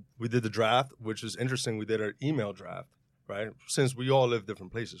the draft, which is interesting. We did an email draft. Right, since we all live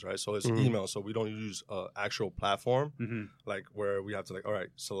different places, right? So it's email, so we don't use actual platform, like where we have to all right,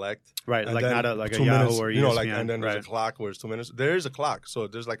 select, right, like not a Yahoo minutes, or ESPN, and then there's a clock where it's 2 minutes. There is a clock, so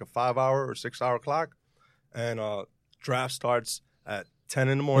there's like a 5-hour or 6-hour clock, and draft starts at 10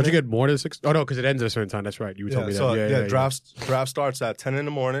 in the morning. Don't you get more than 6? Oh, no, because it ends at a certain time. That's right. You were telling me that. Draft starts at 10 in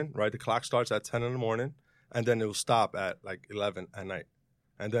the morning, right? The clock starts at 10 in the morning, and then it will stop at like 11 at night.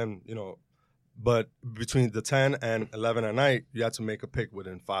 And then, but between the 10 and 11 at night, you have to make a pick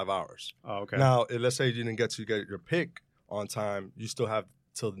within 5 hours. Oh, okay. Now, let's say you didn't get your pick on time, you still have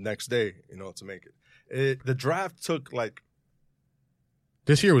till the next day, to make it. The draft took like...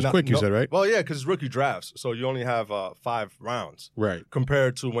 This year was quick, you said, right? Well, yeah, because it's rookie drafts, so you only have 5 rounds. Right.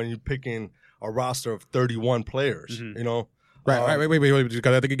 Compared to when you're picking a roster of 31 players, Right, wait,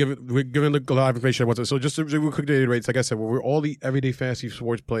 because I think we're giving a lot of information. So just to quick reiterate, like I said, we're all the everyday fantasy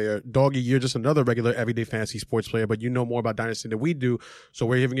sports player. Doggy, you're just another regular everyday fantasy sports player, but you know more about Dynasty than we do. So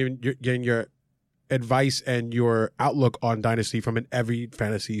we're getting your advice and your outlook on Dynasty from an every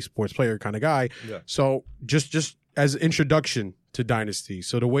fantasy sports player kind of guy. Yeah. So just as an introduction to Dynasty.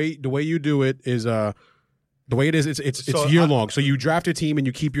 So the way you do it is the way it is, it's year long. So you draft a team and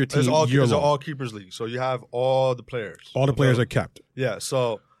you keep your team year long. It's an all keepers league. So you have all the players. All the players are kept. Yeah.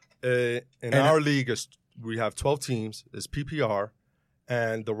 So in our league, we have 12 teams. It's PPR,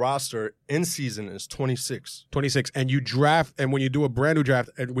 and the roster in season is 26. 26. And you draft, and when you do a brand new draft,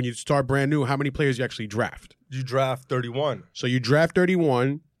 and when you start brand new, how many players you actually draft? You draft 31. So you draft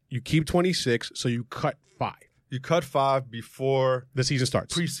 31. You keep 26. So you cut 5. You cut 5 before the season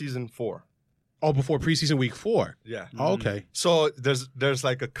starts. Preseason 4. Oh, before preseason week 4. Yeah. Oh, okay. So there's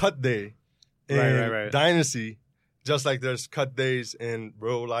like a cut day in Dynasty, just like there's cut days in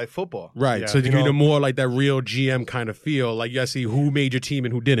real life football. Right. Yeah. So you need more like that real GM kind of feel. Like you gotta see who made your team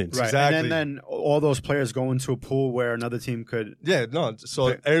and who didn't. Right. Exactly. And then all those players go into a pool where another team could. Yeah. No.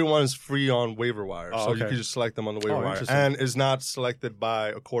 So everyone is free on waiver wire. So you can just select them on the waiver wire, and it's not selected by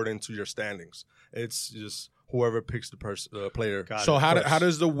according to your standings. It's just whoever picks the player. So how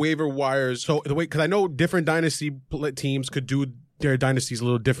does the waiver wires? So the way, because I know different dynasty teams could do their dynasties a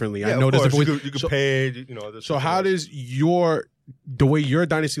little differently. Yeah, I know of course. You could pay. So how does the way your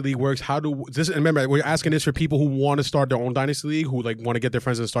dynasty league works? How do this? And remember, we're asking this for people who want to start their own dynasty league, who like want to get their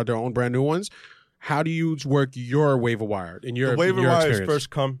friends and start their own brand new ones. How do you work your waiver wire in your waiver wire experience? Is first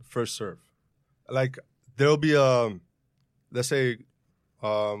come, first serve. Like there'll be let's say.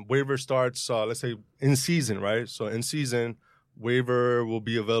 Waiver starts, let's say, in season, right? So in season, waiver will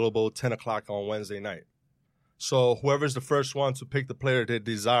be available 10 o'clock on Wednesday night. So whoever's the first one to pick the player they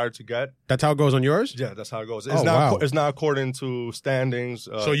desire to get. That's how it goes on yours? Yeah, that's how it goes. It's not according to standings.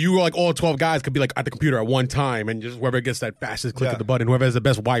 So you, like all 12 guys, could be like at the computer at one time, and just whoever gets that fastest click of the button, whoever has the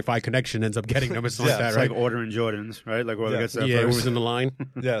best Wi-Fi connection ends up getting them. It's like that, it's right? like ordering Jordans, right? Like whoever gets that first. Whoever's in the line.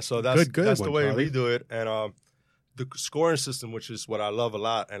 Yeah, so that's the way Charlie. we do it. And the scoring system, which is what I love a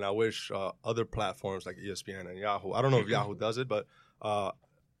lot, and I wish other platforms like ESPN and Yahoo, I don't know if Yahoo does it, but I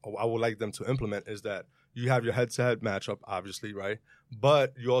would like them to implement, is that you have your head-to-head matchup, obviously, right?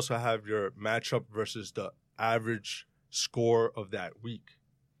 But you also have your matchup versus the average score of that week.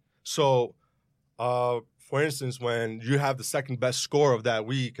 So, for instance, when you have the second best score of that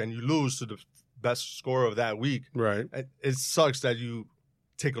week and you lose to the best score of that week, right? It sucks that you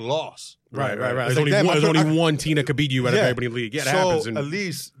take a loss. Right. There's only one team that could beat you at everybody league. Yeah, it happens. So at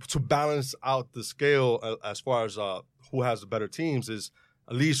least to balance out the scale as far as who has the better teams is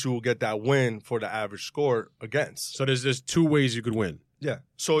at least you will get that win for the average score against. So there's 2 ways you could win. Yeah.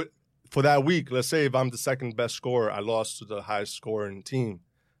 So for that week, let's say if I'm the second best scorer, I lost to the highest scoring team,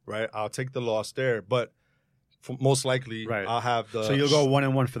 right? I'll take the loss there, but most likely, I'll have the. So you'll go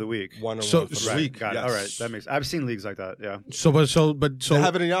 1-1 for the week. 1-1 for the week. Got it. All right, that makes. I've seen leagues like that. Yeah. So they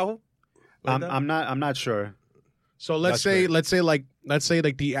have it in Yahoo. Like I'm not sure. So let's say like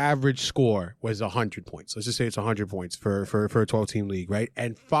the average score was 100 points. Let's just say it's 100 points for a 12-team league, right?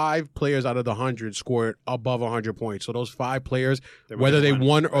 And 5 players out of the 100 scored above 100 points. So those 5 players, whether they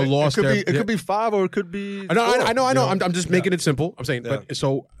won or lost, it could be 5 or it could be. I know. I'm just making it simple. I'm saying, but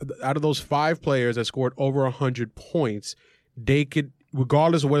so out of those 5 players that scored over 100 points, they could,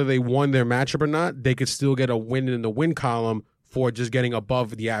 regardless of whether they won their matchup or not, they could still get a win in the win column for just getting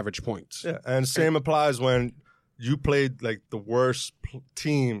above the average points. Yeah, and same applies when you played like the worst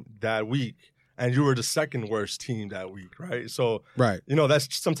team that week and you were the second worst team that week, right? So,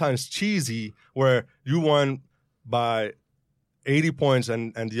 that's sometimes cheesy where you won by 80 points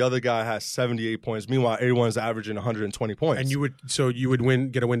and the other guy has 78 points. Meanwhile, everyone's averaging 120 points. And you would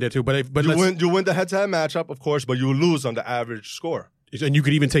get a win there too. But you win the head-to-head matchup, of course, but you lose on the average score. And you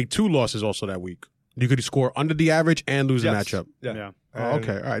could even take 2 losses also that week. You could score under the average and lose a matchup. Yeah. Oh,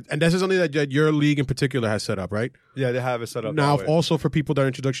 okay, all right. And this is something that your league in particular has set up, right? Yeah, they have it set up. Now, also for people that are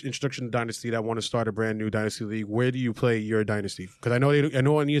introduction to Dynasty that want to start a brand new Dynasty league, where do you play your Dynasty? Because I know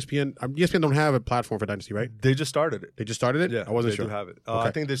on ESPN, ESPN don't have a platform for Dynasty, right? They just started it. They just started it? Yeah, I wasn't they sure. do have it.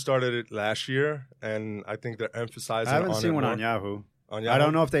 I think they started it last year, and I think they're emphasizing. I haven't on seen it one more. on Yahoo. On Yahoo. I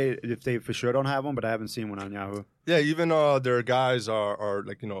don't know if they for sure don't have one, but I haven't seen one on Yahoo. Yeah, even their guys are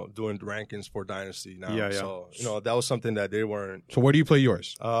like doing rankings for Dynasty now. Yeah. So that was something that they weren't. So where do you play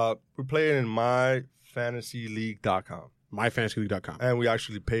yours? We play it in myfantasyleague.com. myfantasyleague.com. And we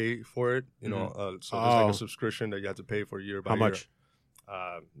actually pay for it. So there's like a subscription that you have to pay for year by year. How much?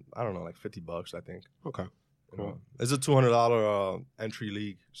 I don't know, like $50, I think. Okay. Cool. It's a $200 entry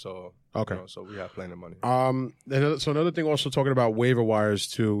league, so okay. So we have plenty of money. So another thing, also talking about waiver wires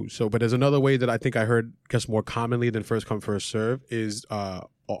too. So, but there's another way that I think I heard guess more commonly than first come first serve is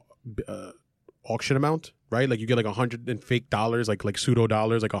auction amount, right? Like you get like $100 in fake dollars, like pseudo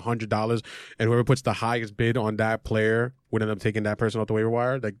dollars, like $100, and whoever puts the highest bid on that player would end up taking that person off the waiver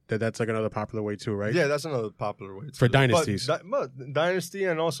wire. Like that's like another popular way too, right? Yeah, that's another popular way for dynasties. But Dynasty,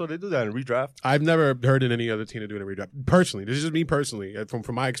 and also they do that in redraft. I've never heard in any other team to do it in redraft. Personally, this is just me personally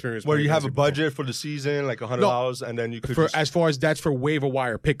from my experience. Where you have a budget for the season, like $100, and then you could as far as that's for waiver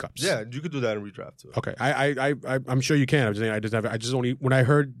wire pickups. Yeah, you could do that in redraft too. Okay, I'm sure you can. I'm just saying I just only when I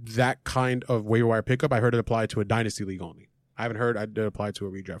heard that kind of waiver wire pickup, I heard it apply to a dynasty league only. I haven't heard it apply to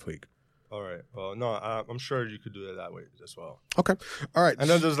a redraft league. All right. Well, no, I'm sure you could do it that way as well. Okay. All right. And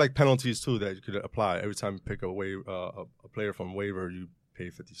then there's like penalties too that you could apply every time you pick a player from waiver. You pay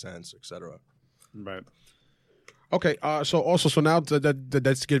 50 cents, etc. Right. Okay. So now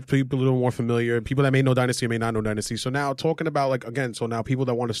that's get people a little more familiar. People that may know Dynasty may not know Dynasty. So now talking about now people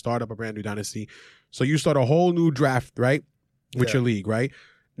that want to start up a brand new Dynasty. So you start a whole new draft, right? With your league, right?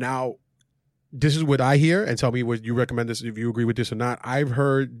 Now, this is what I hear, and tell me what you recommend this, if you agree with this or not. I've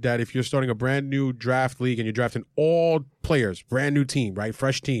heard that if you're starting a brand new draft league and you're drafting all players, brand new team, right?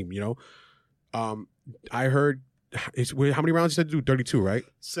 Fresh team, I heard, how many rounds did you do? 32, right?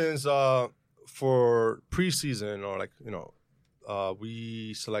 Since for preseason or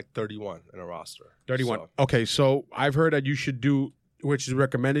we select 31 in a roster. 31. So. Okay, so I've heard that you should do, which is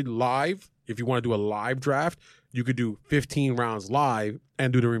recommended live. If you want to do a live draft, you could do 15 rounds live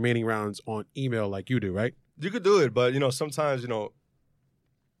and do the remaining rounds on email like you do, right? You could do it, but sometimes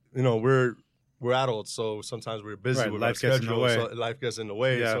we're adults, so sometimes we're busy with our schedule, so life gets in the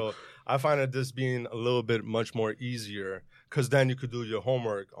way. Yeah. So I find that this being a little bit much more easier because then you could do your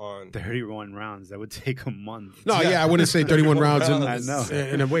homework on 31 rounds. That would take a month. No, I wouldn't say 31 rounds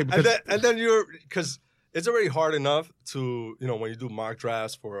in a way, and then because it's already hard enough to when you do mock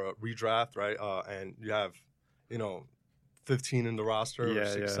drafts for a redraft, right? And you have 15 in the roster, or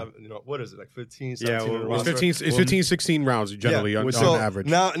 6, 7, what is it, like 15, 17 in the roster? It's 15, 16 rounds generally on average.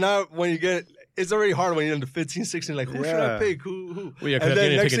 Now when you get, it's already hard when you're in the 15, 16, like, who should I pick? Who? Well, and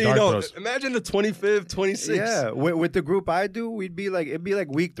then next thing you know, imagine the 25th, 26th. Yeah, with the group I do, it'd be like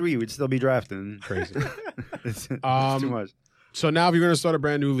week 3, we'd still be drafting. Crazy. it's too much. So now if you're going to start a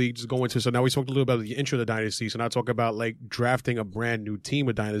brand new league, just go into, so now we talked a little about the intro to Dynasty, so now talk about like drafting a brand new team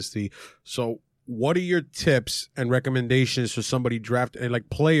with Dynasty. So what are your tips and recommendations for somebody and like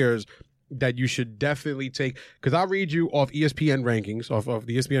players that you should definitely take? Because I'll read you off ESPN rankings, off of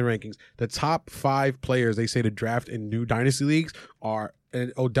the ESPN rankings, the top 5 players they say to draft in new Dynasty leagues are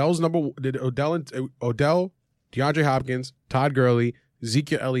Odell, DeAndre Hopkins, Todd Gurley,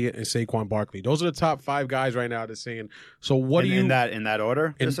 Ezekiel Elliott, and Saquon Barkley. Those are the top 5 guys right now. They're saying. So what do you in that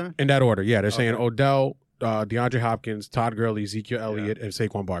order? In that order, yeah. They're saying Odell, DeAndre Hopkins, Todd Gurley, Ezekiel Elliott, and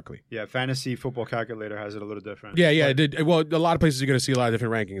Saquon Barkley. Yeah, Fantasy Football Calculator has it a little different. Yeah. Well, a lot of places you're going to see a lot of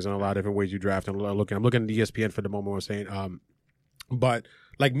different rankings and a lot of different ways you draft. And I'm looking at ESPN for the moment. I'm saying, but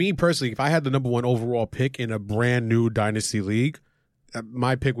like me personally, if I had the number 1 overall pick in a brand new Dynasty league,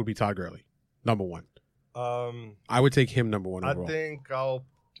 my pick would be Todd Gurley, number 1. I would take him number 1 overall. I think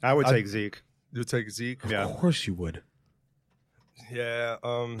I would take Zeke. You take Zeke? Yeah, of course you would. Yeah.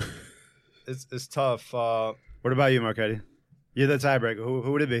 It's tough. What about you, Marchetti? You're the tiebreaker.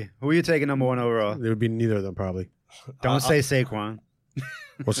 Who would it be? Who are you taking number 1 overall? It would be neither of them, probably. Don't say Saquon.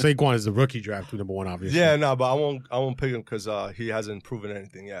 Well, Saquon is the rookie draft number 1, obviously. Yeah, no, but I won't pick him because he hasn't proven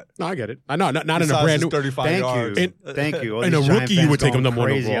anything yet. No, I get it. I know, not in a brand new 35 yards. Thank you. In a rookie, you would take him number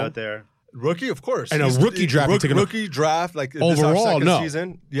 1 overall. Out there. Rookie, of course. And a rookie draft, like overall, no.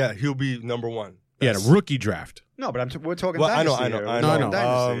 Season, yeah, he'll be number 1. Yeah, the rookie draft. No, but we're talking. Well, Dynasty I know.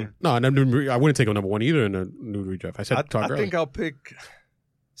 I wouldn't take him number 1 either in a new redraft. I said Todd Gurley. I think I'll pick.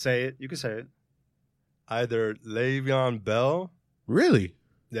 Say it. You can say it. Either Le'Veon Bell. Really?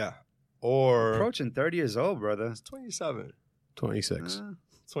 Yeah. or approaching 30 years old, brother. It's 27. 26.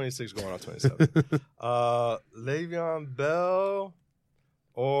 26 going on 27. Le'Veon Bell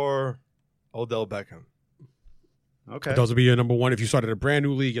or Odell Beckham. Okay. Those would be your number one. If you started a brand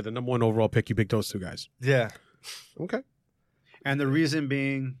new league, you're the number one overall pick, you pick those two guys. Yeah. Okay. And the reason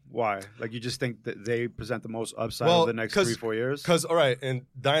being why? Like, you just think that they present the most upside over the next 3-4 years? Because, all right, in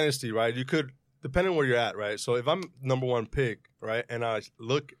Dynasty, right, you could, depending on where you're at, right? So if I'm number one pick, right, and I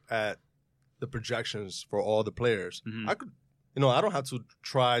look at the projections for all the players, I could, I don't have to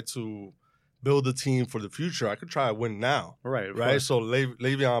try to build a team for the future. I could try to win now. Right. So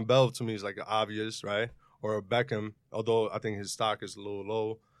Le'Veon Bell to me is like obvious, right? Or Beckham, although I think his stock is a little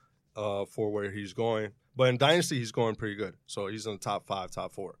low for where he's going. But in Dynasty, he's going pretty good. So he's in the top 5,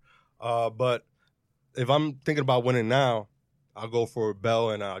 top 4. But if I'm thinking about winning now, I'll go for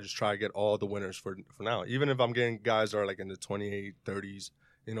Bell and I'll just try to get all the winners for now. Even if I'm getting guys that are like in the 28, 30s,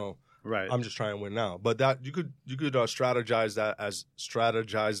 right. I'm just trying to win now. But that you could strategize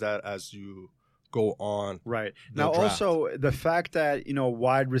that as you go on. Right. Now, draft. also the fact that,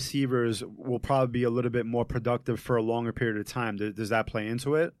 wide receivers will probably be a little bit more productive for a longer period of time. Does that play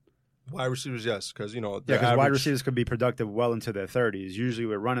into it? Wide receivers, yes, because because wide receivers could be productive well into their 30s. Usually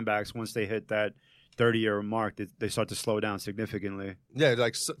with running backs, once they hit that 30-year mark, they start to slow down significantly. Yeah,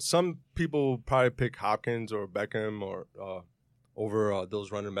 like some people probably pick Hopkins or Beckham or over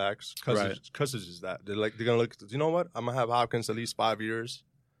those running backs because it's just that they're gonna look. You know what? I'm gonna have Hopkins at least 5 years,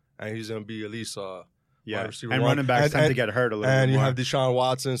 and he's gonna be at least wide receiver and one. running backs tend to get hurt a little bit and you more. have Deshaun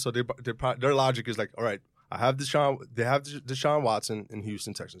Watson, so their logic is like, all right. They have Deshaun Watson in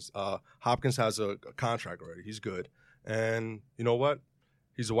Houston, Texas. Hopkins has a contract already. He's good. And you know what?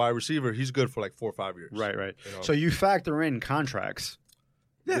 He's a wide receiver. He's good for like 4 or 5 years. Right. So you factor in contracts.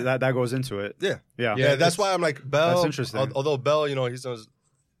 Yeah. That goes into it. Yeah. That's why I'm like, Bell. That's interesting. Although Bell, he's on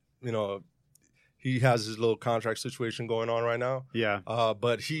he has his little contract situation going on right now. Yeah.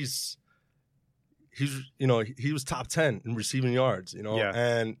 But he was top 10 in receiving yards,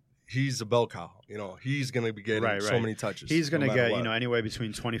 and he's a bell cow. He's going to be getting so many touches. He's going to get, anywhere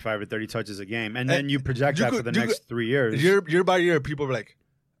between 25 or 30 touches a game. And then you project that for the next 3 years. Year by year, people are like,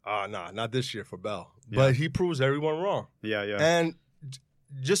 not this year for Bell. Yeah. But he proves everyone wrong. Yeah. And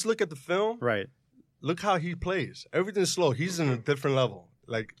just look at the film. Right. Look how he plays. Everything's slow. He's in a different level.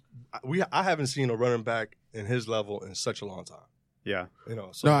 Like, I haven't seen a running back in his level in such a long time. Yeah.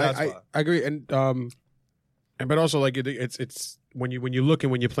 So that's why. I agree. And but also, like, it's when you look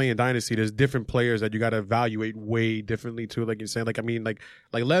and when you're playing Dynasty, there's different players that you got to evaluate way differently too. Like you're saying, like, I mean, like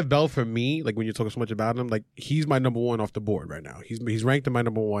Lev Bell for me, like when you're talking so much about him, like he's my number one off the board right now. He's ranked in my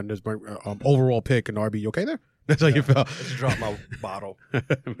number one. There's my overall pick in RB. You okay there? That's how you felt. I just dropped my bottle.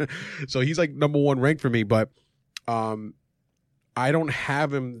 So he's like number one ranked for me, but I don't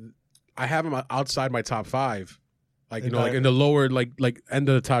have him. I have him outside my top 5. Like, like in the lower, like end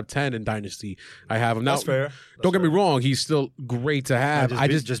of the top 10 in Dynasty, I have him. Now, that's fair. Don't get me wrong; he's still great to have.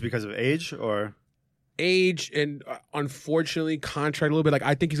 Just because of age and unfortunately contract a little bit. Like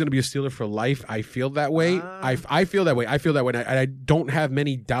I think he's going to be a Steeler for life. I feel that way. I feel that way. And I don't have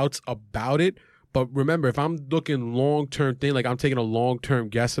many doubts about it. But remember, if I'm looking long-term thing, like I'm taking a long-term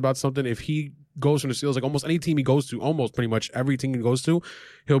guess about something, if he goes from the Steelers, like almost any team he goes to, almost pretty much every team he goes to,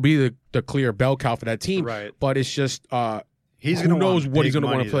 he'll be the clear bell cow for that team. Right. But it's just who knows what he's going to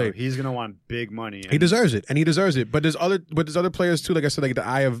want to play. He's going to want big money. He deserves it. But there's other players too, like I said, like that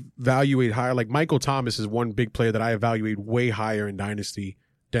I evaluate higher. Like Michael Thomas is one big player that I evaluate way higher in Dynasty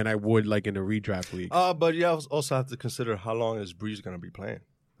than I would like in a redraft league. But you also have to consider how long is Breeze going to be playing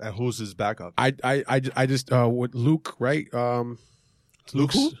and who's his backup. I just with Luke, right?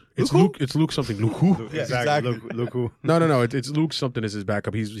 Luke who? It's Luke something. Luke who? Yeah, exactly. Luke who? No. It's Luke something is his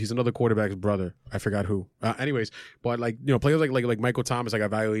backup. He's another quarterback's brother. I forgot who. Anyways, but players like Michael Thomas, like I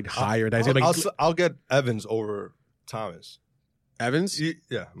evaluate higher. I'll get Evans over Thomas. Evans?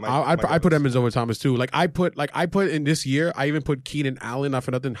 Yeah. I put Evans over Thomas too. I put in this year, I even put Keenan Allen, not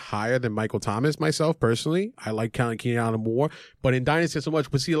for nothing, higher than Michael Thomas myself personally. I like Keenan Allen more. But in Dynasty so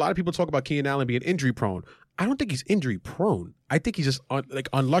much. But see, a lot of people talk about Keenan Allen being injury prone. I don't think he's injury prone. I think he's just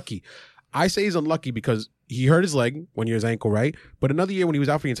unlucky. I say he's unlucky because he hurt his leg one year, his ankle, right? But another year when he was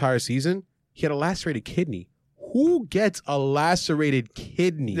out for the entire season, he had a lacerated kidney. Who gets a lacerated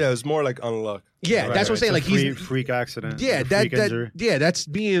kidney? Yeah, it's more like unluck. Yeah, that's what I'm saying. Like he's freak accident. Yeah, that's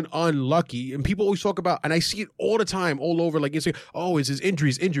being unlucky. And people always talk about, and I see it all the time, all over. Like, it's like, oh, it's his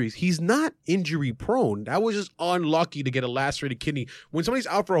injuries. He's not injury prone. That was just unlucky to get a lacerated kidney. When somebody's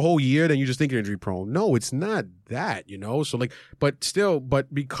out for a whole year, then you just think you're injury prone. No, it's not that. So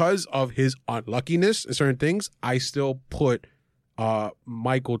but because of his unluckiness in certain things, I still put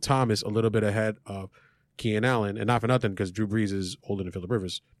Michael Thomas a little bit ahead of Keenan Allen, and not for nothing because Drew Brees is older than Phillip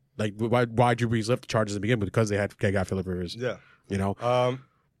Rivers. Like, why Drew Brees left the Chargers to begin with? Because they got Phillip Rivers. Yeah. You know?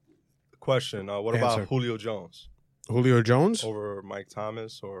 Question. What about Julio Jones? Julio Jones? Over Mike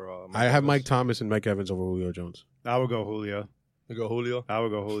Thomas or I have Mike Thomas and Mike Evans over Julio Jones. I would go Julio. You go Julio? I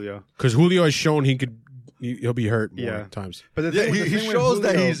would go Julio. Because Julio has shown he'll be hurt more times. But he shows Julio,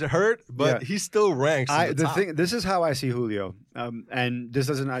 that he's hurt, but he still ranks. This is how I see Julio, and this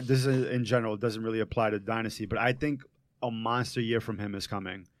is in general. It doesn't really apply to Dynasty, but I think a monster year from him is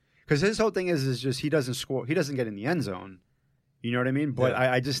coming. Because his whole thing is just he doesn't score, he doesn't get in the end zone. You know what I mean? But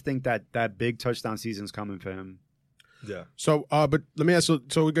I just think that big touchdown season's coming for him. Yeah. So, but let me ask.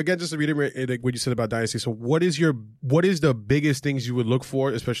 So again, just to reiterate like what you said about Dynasty. So, what is the biggest things you would look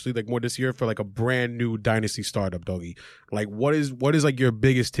for, especially like more this year for like a brand new Dynasty startup, Doggy? Like, what is like your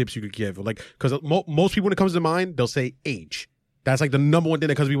biggest tips you could give? Like, because most people when it comes to mind, they'll say age. That's like the number one thing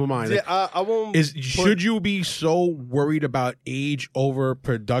that comes to people's mind. Yeah, like, I won't. Should you be so worried about age over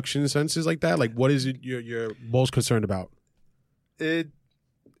production senses like that? Like, what is it you're most concerned about?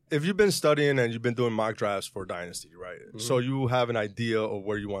 If you've been studying and you've been doing mock drafts for Dynasty, right? Mm-hmm. So you have an idea of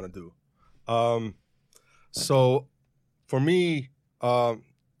where you want to do. So for me,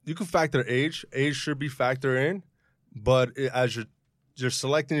 you can factor age. Age should be factored in, but as you're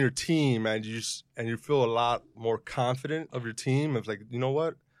selecting your team and you feel a lot more confident of your team. It's like, you know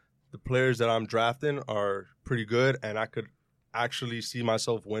what? The players that I'm drafting are pretty good and I could actually see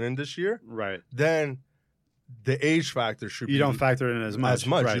myself winning this year. Right. Then the age factor should be... You don't factor it in as much.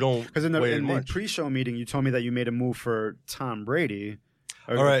 Right. You don't. Because in the pre-show meeting, you told me that you made a move for Tom Brady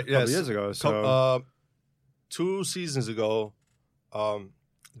a couple years ago. So 2 seasons ago,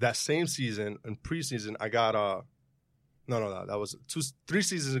 that same season, in preseason, I got... No, that was 3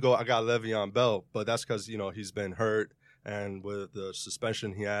 seasons ago. I got Le'Veon Bell, but that's because he's been hurt and with the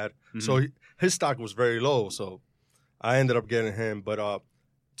suspension he had, so his stock was very low. So I ended up getting him. But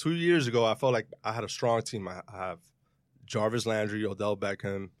 2 years ago, I felt like I had a strong team. I have Jarvis Landry, Odell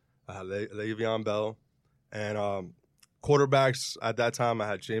Beckham, I had Le'Veon Bell, and quarterbacks at that time I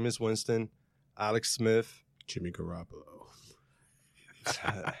had Jameis Winston, Alex Smith, Jimmy Garoppolo.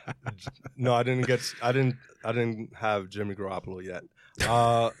 No, I didn't have Jimmy Garoppolo yet.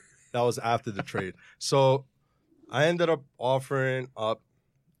 That was after the trade. So I ended up offering up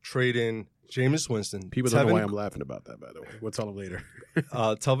trading Jameis Winston. People don't know why I'm laughing about that, by the way. We'll tell them later.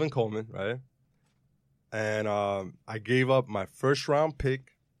 Tevin Coleman, right? And I gave up my first round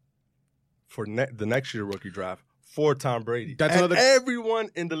pick for the next year rookie draft for Tom Brady. Everyone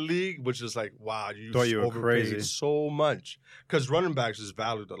in the league was just like, wow, you overpaid so much. Because running backs is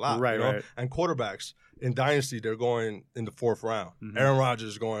valued a lot. Right, right. And quarterbacks in Dynasty, they're going in the 4th round. Mm-hmm. Aaron Rodgers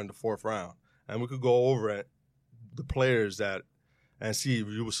is going in the 4th round. And we could go over it, the players and see if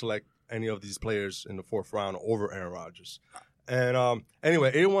you would select any of these players in the 4th round over Aaron Rodgers. And anyway,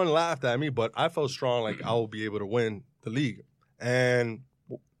 everyone laughed at me, but I felt strong like I will be able to win the league. And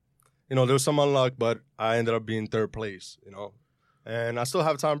there was some unluck, but I ended up being 3rd place, And I still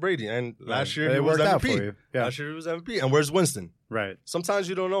have Tom Brady. And last year, he was MVP. Out for you. Yeah. Last year, he was MVP. And where's Winston? Right. Sometimes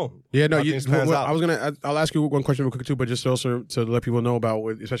you don't know. Yeah, no, I'll ask you one question real quick, too, but just also to let people know about,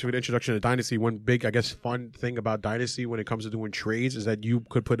 especially with the introduction to Dynasty, one big, I guess, fun thing about Dynasty when it comes to doing trades is that you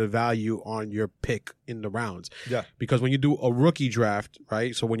could put a value on your pick in the rounds. Yeah. Because when you do a rookie draft,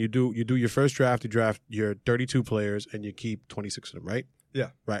 right? So when you do your first draft, you draft your 32 players and you keep 26 of them, right?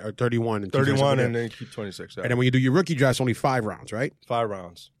 Yeah. Right, or 31. And 31 and then keep 26. Yeah. And then when you do your rookie draft, it's only 5 rounds, right? 5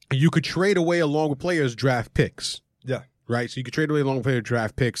 rounds. And you could trade away along with players draft picks. Yeah. Right? So you could trade away along with players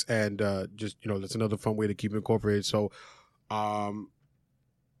draft picks and just, that's another fun way to keep it incorporated. So, and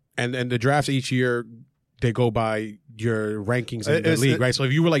the drafts each year, they go by your rankings in the league, right? So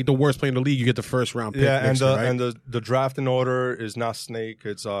if you were like the worst player in the league, you get the first round pick. Yeah, and the drafting order is not snake;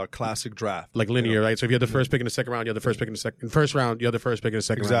 it's a classic draft, like linear, right? So if you have the first pick in the second round, you have the first pick in the first round, you have the first pick in the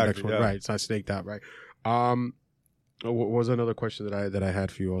second round. Next one, right? It's not snaked out, right? What was another question that I had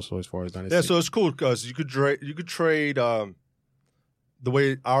for you also as far as Dynasty? Yeah, so it's cool because you could trade the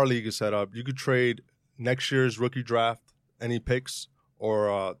way our league is set up. You could trade next year's rookie draft, any picks,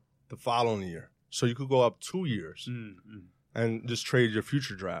 or the following year. So you could go up 2 years and just trade your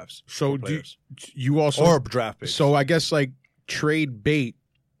future drafts. So you also or draft picks. So I guess like trade bait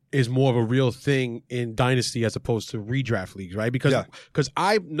is more of a real thing in Dynasty as opposed to redraft leagues, right? Because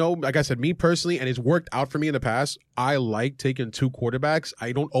I know, like I said, me personally, and it's worked out for me in the past. I like taking 2 quarterbacks.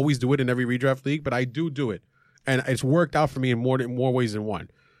 I don't always do it in every redraft league, but I do it, and it's worked out for me in more ways than one.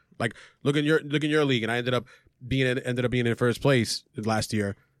 Like look in your league, and I ended up being in first place last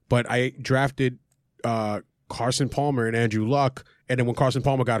year. But I drafted Carson Palmer and Andrew Luck. And then when Carson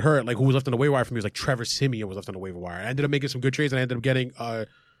Palmer got hurt, like who was left on the waiver wire for me was like Trevor Siemian was left on the waiver wire. I ended up making some good trades, and I ended up getting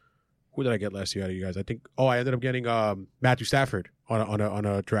who did I get last year out of you guys? I ended up getting Matthew Stafford on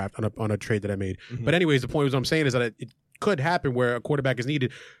a draft on a trade that I made. Mm-hmm. But anyways, the point was what I'm saying is that it could happen where a quarterback is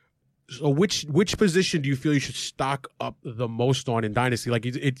needed. So which position do you feel you should stock up the most on in Dynasty? Like,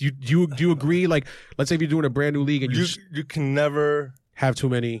 do you agree? Like, let's say if you're doing a brand new league and you can never have too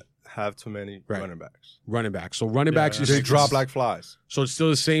many running backs. Running backs. So running backs, they drop like flies. So it's still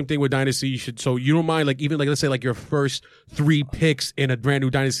the same thing with Dynasty. So you don't mind, like, even like, let's say like your first 3 picks in a brand new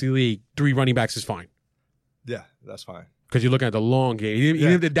Dynasty league, 3 running backs is fine. Yeah, that's fine. Because you're looking at the long game.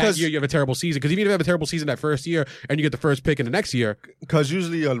 Even if that year you have a terrible season. Because even if you have a terrible season that first year and you get the first pick in the next year. Because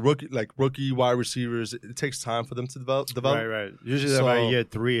usually rookie wide receivers, it takes time for them to develop. Right. Usually by year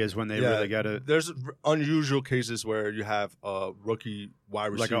 3 is when they really get it. There's unusual cases where you have a rookie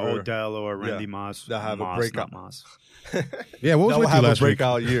wide receiver. Like an Odell or Randy Moss. That have a breakout. Moss. Yeah, what was with you last week?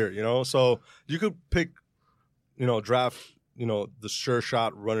 Breakout year, you know? So you could pick, draft, the sure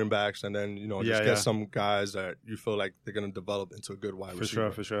shot running backs, and then just get some guys that you feel like they're gonna develop into a good wide receiver.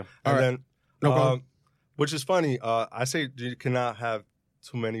 For sure. And then, which is funny. I say you cannot have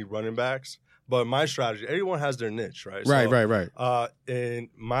too many running backs, but my strategy, everyone has their niche, right? Right. In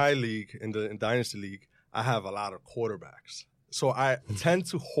my league, in Dynasty League, I have a lot of quarterbacks, so I tend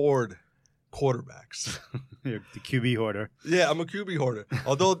to hoard quarterbacks. You're the QB hoarder. Yeah, I'm a QB hoarder.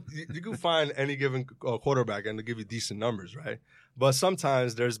 Although you can find any given quarterback and they give you decent numbers, right? But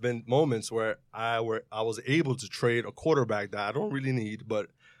sometimes there's been moments where I was able to trade a quarterback that I don't really need, but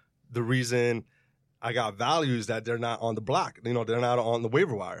the reason I got value is that they're not on the block. They're not on the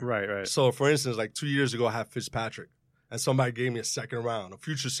waiver wire. Right. So, for instance, like 2 years ago, I had Fitzpatrick, and somebody gave me a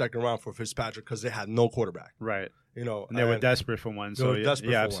future second round for Fitzpatrick because they had no quarterback. Right. And they were desperate for one. So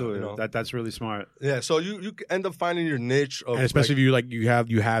yeah, absolutely. One, That's really smart. Yeah. So you end up finding your niche, and especially if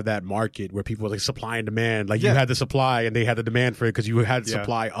you have that market where people are like supply and demand. Like you had the supply and they had the demand for it because you had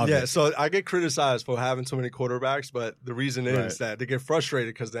supply of it. Yeah. So I get criticized for having too many quarterbacks, but the reason is that they get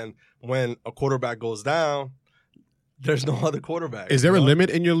frustrated because then when a quarterback goes down, there's no other quarterback. Is there a limit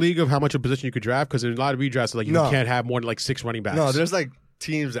in your league of how much a position you could draft? Because there's a lot of redrafts like you can't have more than like 6 running backs. No, there's like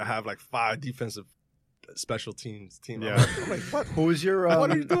teams that have like 5 defensive special teams. Yeah. I'm like, what? Who's your?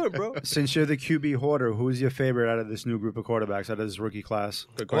 What are you doing, bro? Since you're the QB hoarder, who's your favorite out of this new group of quarterbacks, out of this rookie class?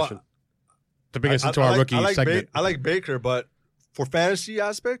 Good question. To bring us into our rookie segment. I like Baker, but for fantasy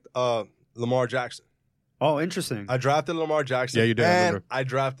aspect, Lamar Jackson. Oh, interesting. I drafted Lamar Jackson. Yeah, you did. And I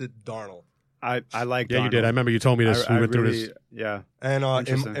drafted Darnold. I like Darnold. Yeah, you did. I remember you told me this. We went through this. Yeah. And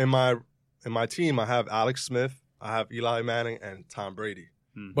in my team, I have Alex Smith, I have Eli Manning, and Tom Brady.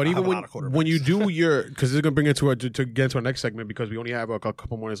 But even when you do your, because this is going to bring it to get into our next segment because we only have a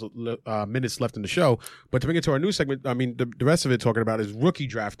couple more minutes left in the show. But to bring it to our new segment, I mean, the rest of it talking about is rookie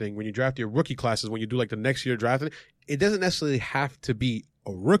drafting. When you draft your rookie classes, when you do like the next year drafting, it doesn't necessarily have to be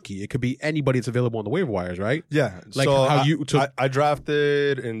a rookie. It could be anybody that's available on the waiver wires, right? Yeah. Like so how I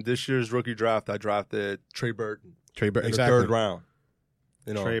drafted in this year's rookie draft. I drafted Trey Burton. In the 3rd round.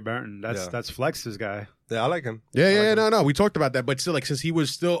 Trey Burton. That's Flex's guy. Yeah, I like him. No. We talked about that, but still, like, since he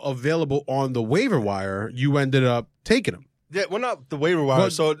was still available on the waiver wire, you ended up taking him. Yeah, well, not the waiver wire.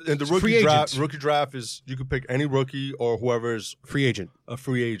 So in the rookie draft is you could pick any rookie or whoever is a free agent,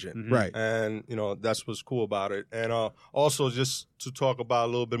 mm-hmm. Right? And that's what's cool about it. And also just to talk about a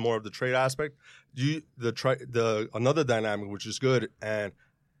little bit more of the trade aspect, another dynamic which is good and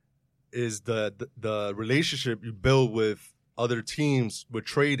is the relationship you build with other teams with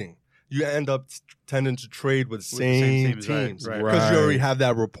trading. You end up tending to trade with the same teams because you already have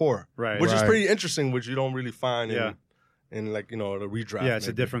that rapport, which is pretty interesting, which you don't really find in like the redraft. Yeah, it's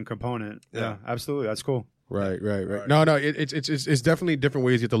a different component. Yeah, absolutely, that's cool. Right. No, it's definitely different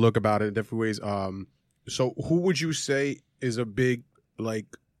ways you have to look about it, different ways. So who would you say is a big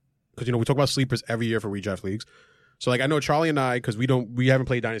because we talk about sleepers every year for redraft leagues. So, like, I know Charlie and I, because we haven't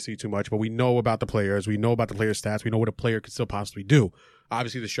played Dynasty too much, but we know about the players. We know about the player stats. We know what a player could still possibly do.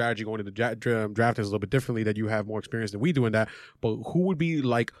 Obviously, the strategy going into the draft is a little bit differently, that you have more experience than we do in that. But who would be,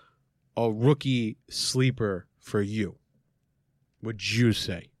 like, a rookie sleeper for you, would you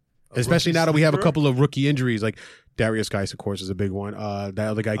say? Especially now that we have a couple of rookie injuries. Like, Darius Geis, of course, is a big one. That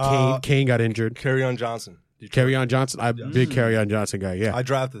other guy, Kane got injured. Kerryon Johnson. I'm a big Kerryon Johnson guy, yeah. I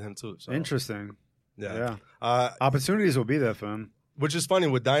drafted him, too. So. Interesting. Yeah. Opportunities will be there for him. Which is funny.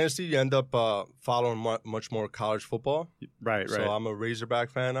 With Dynasty, you end up following much more college football. Right. So I'm a Razorback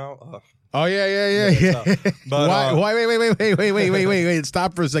fan now. Oh, yeah. But why? Wait.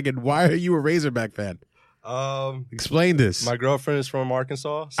 Stop for a second. Why are you a Razorback fan? Explain this. My girlfriend is from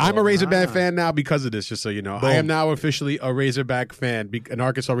Arkansas. So. I'm a Razorback fan now because of this, just so you know. Boom. I am now officially a Razorback fan, an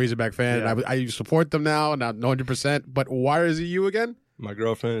Arkansas Razorback fan. Yeah. I support them now, not 100%. But why is it you again? My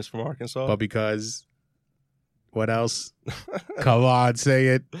girlfriend is from Arkansas. But because... What else? Come on, say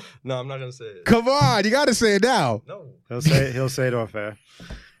it. No, I'm not going to say it. Come on, you got to say it now. No. He'll say it off air.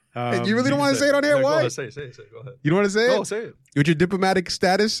 Hey, you really don't want to say it on air? Why? Say it. Go ahead. You don't want to say it? No, say it. With your diplomatic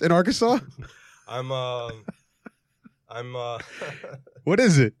status in Arkansas? I'm What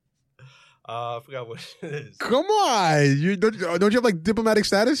is it? I forgot what it is. Come on. Don't you have like diplomatic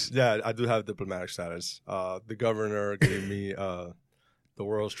status? Yeah, I do have diplomatic status. The governor gave me the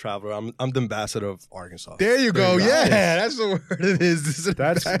world's traveler. I'm the ambassador of Arkansas. There you go. Yeah, that's the word it is.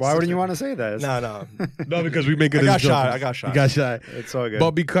 Why wouldn't you want to say that? No, because we make it. I got shy. You got shy. It's all good.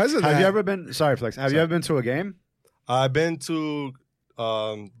 But because of that, have you ever been? Sorry, Flex. Have you ever been to a game? I've been to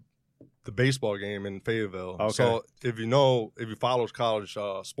the baseball game in Fayetteville. Okay. So if you follow college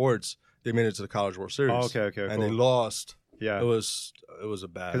sports, they made it to the College World Series. Oh, okay, and cool. they lost. Yeah, it was a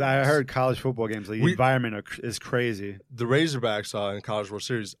bad. Because I heard college football games, the environment is crazy. The Razorbacks in College World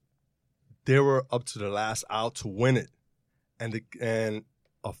Series, they were up to the last out to win it, and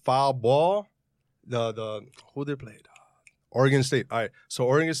a foul ball. The who they played? Oregon State. All right, so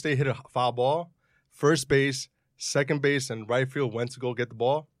Oregon State hit a foul ball. First base, second base, and right field went to go get the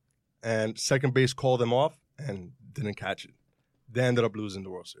ball, and second base called them off and didn't catch it. They ended up losing the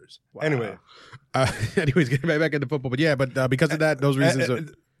World Series. Wow. Anyways, getting back into football. But yeah, because of that, those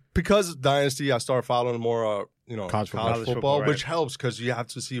reasons. Because of Dynasty, I started following more, college football, right. Which helps because you have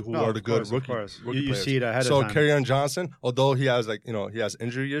to see who are the good rookie players. You see it ahead of time. So Kerryon Johnson, although he has he has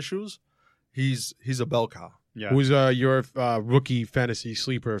injury issues, he's a bell cow. Yeah. Who's your rookie fantasy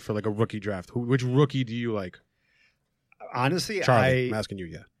sleeper for like a rookie draft? Which rookie do you like? Honestly, Charlie, I'm asking you.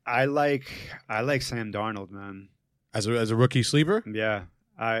 Yeah, I like Sam Darnold, man. As a rookie sleeper? Yeah.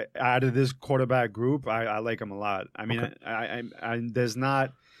 Out of this quarterback group, I like him a lot. I mean, okay. I there's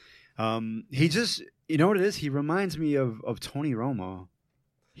not he just, you know what it is? He reminds me of Tony Romo.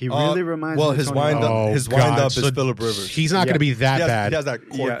 He really reminds me of his Tony wind Romo. Up, his wind up is Phillip Rivers. He's not going to be that bad. He has that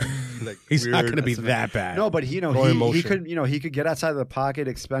court, he's not going to be that bad. No, but he could, he could get outside of the pocket,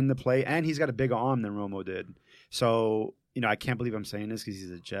 expend the play, and he's got a bigger arm than Romo did. So, I can't believe I'm saying this because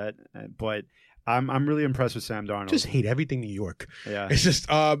he's a Jet, but I'm really impressed with Sam Darnold. Just hate everything New York. Yeah, it's just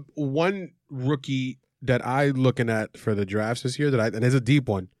one rookie that I'm looking at for the drafts this year and it's a deep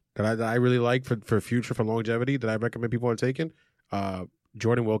one that I really like for future, for longevity, that I recommend people are taking.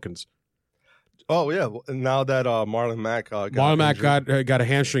 Jordan Wilkins. Oh yeah, now that Marlon Mack got a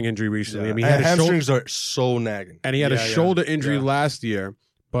hamstring injury recently. Yeah. I mean, he had hamstrings are so nagging, and he had a shoulder injury last year.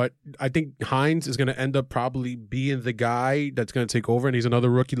 But I think Hines is going to end up probably being the guy that's going to take over, and he's another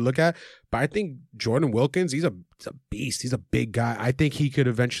rookie to look at. But I think Jordan Wilkins, he's a beast. He's a big guy. I think he could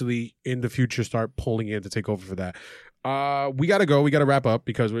eventually, in the future, start pulling in to take over for that. We got to go. We got to wrap up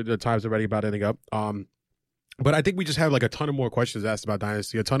because the time's already about ending up. But I think we just have like a ton of more questions asked about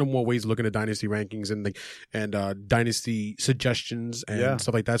Dynasty, a ton of more ways of looking at Dynasty rankings and Dynasty suggestions and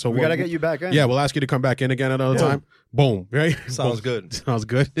stuff like that. So we got to get you back in. Yeah, we'll ask you to come back in again another time. Boom, right? Sounds good. Sounds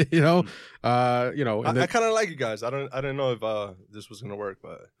good. I kind of like you guys. I didn't know if this was gonna work,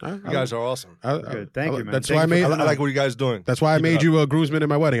 but you guys are awesome. Good. Thank you, man. That's why I like what you guys doing. That's why I made you a groomsman in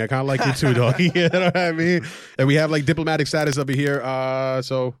my wedding. I kind of like you too, dog. You know what I mean? And we have like diplomatic status over here.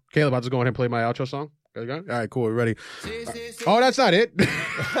 So Caleb, I'll just go ahead and play my outro song. There you go. All right, cool. We're ready. Oh, that's not it.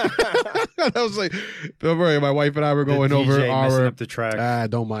 That was like, don't worry. My wife and I were going over our up the track.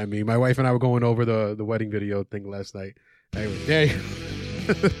 Don't mind me. My wife and I were going over the wedding video thing last night. Anyway,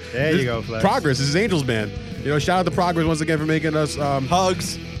 there you go, Flex. Progress. This is Angels Band. Shout out to Progress once again for making us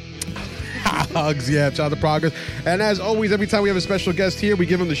hugs. Hugs, yeah. Shout out to Progress. And as always, every time we have a special guest here, we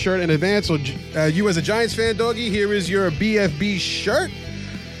give him the shirt in advance. So you as a Giants fan, doggy, here is your BFB shirt.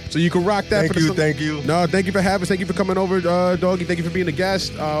 So you can rock that. Thank you. No, thank you for having us. Thank you for coming over, doggy. Thank you for being a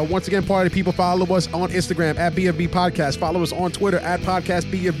guest. Once again, Party People, follow us on Instagram at BFB Podcast. Follow us on Twitter at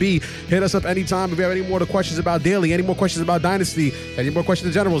Podcast BFB. Hit us up anytime if you have any more questions about Daily, any more questions about Dynasty, any more questions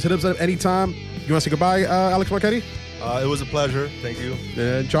in general. Hit us up anytime. You want to say goodbye, Alex Marchetti? It was a pleasure. Thank you.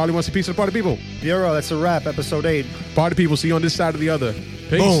 And Charlie wants a piece of the Party People. Bureau, that's a wrap. Episode 8. Party People, see you on this side or the other.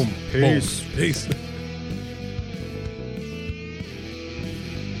 Peace. Boom. Peace. Boom. Peace.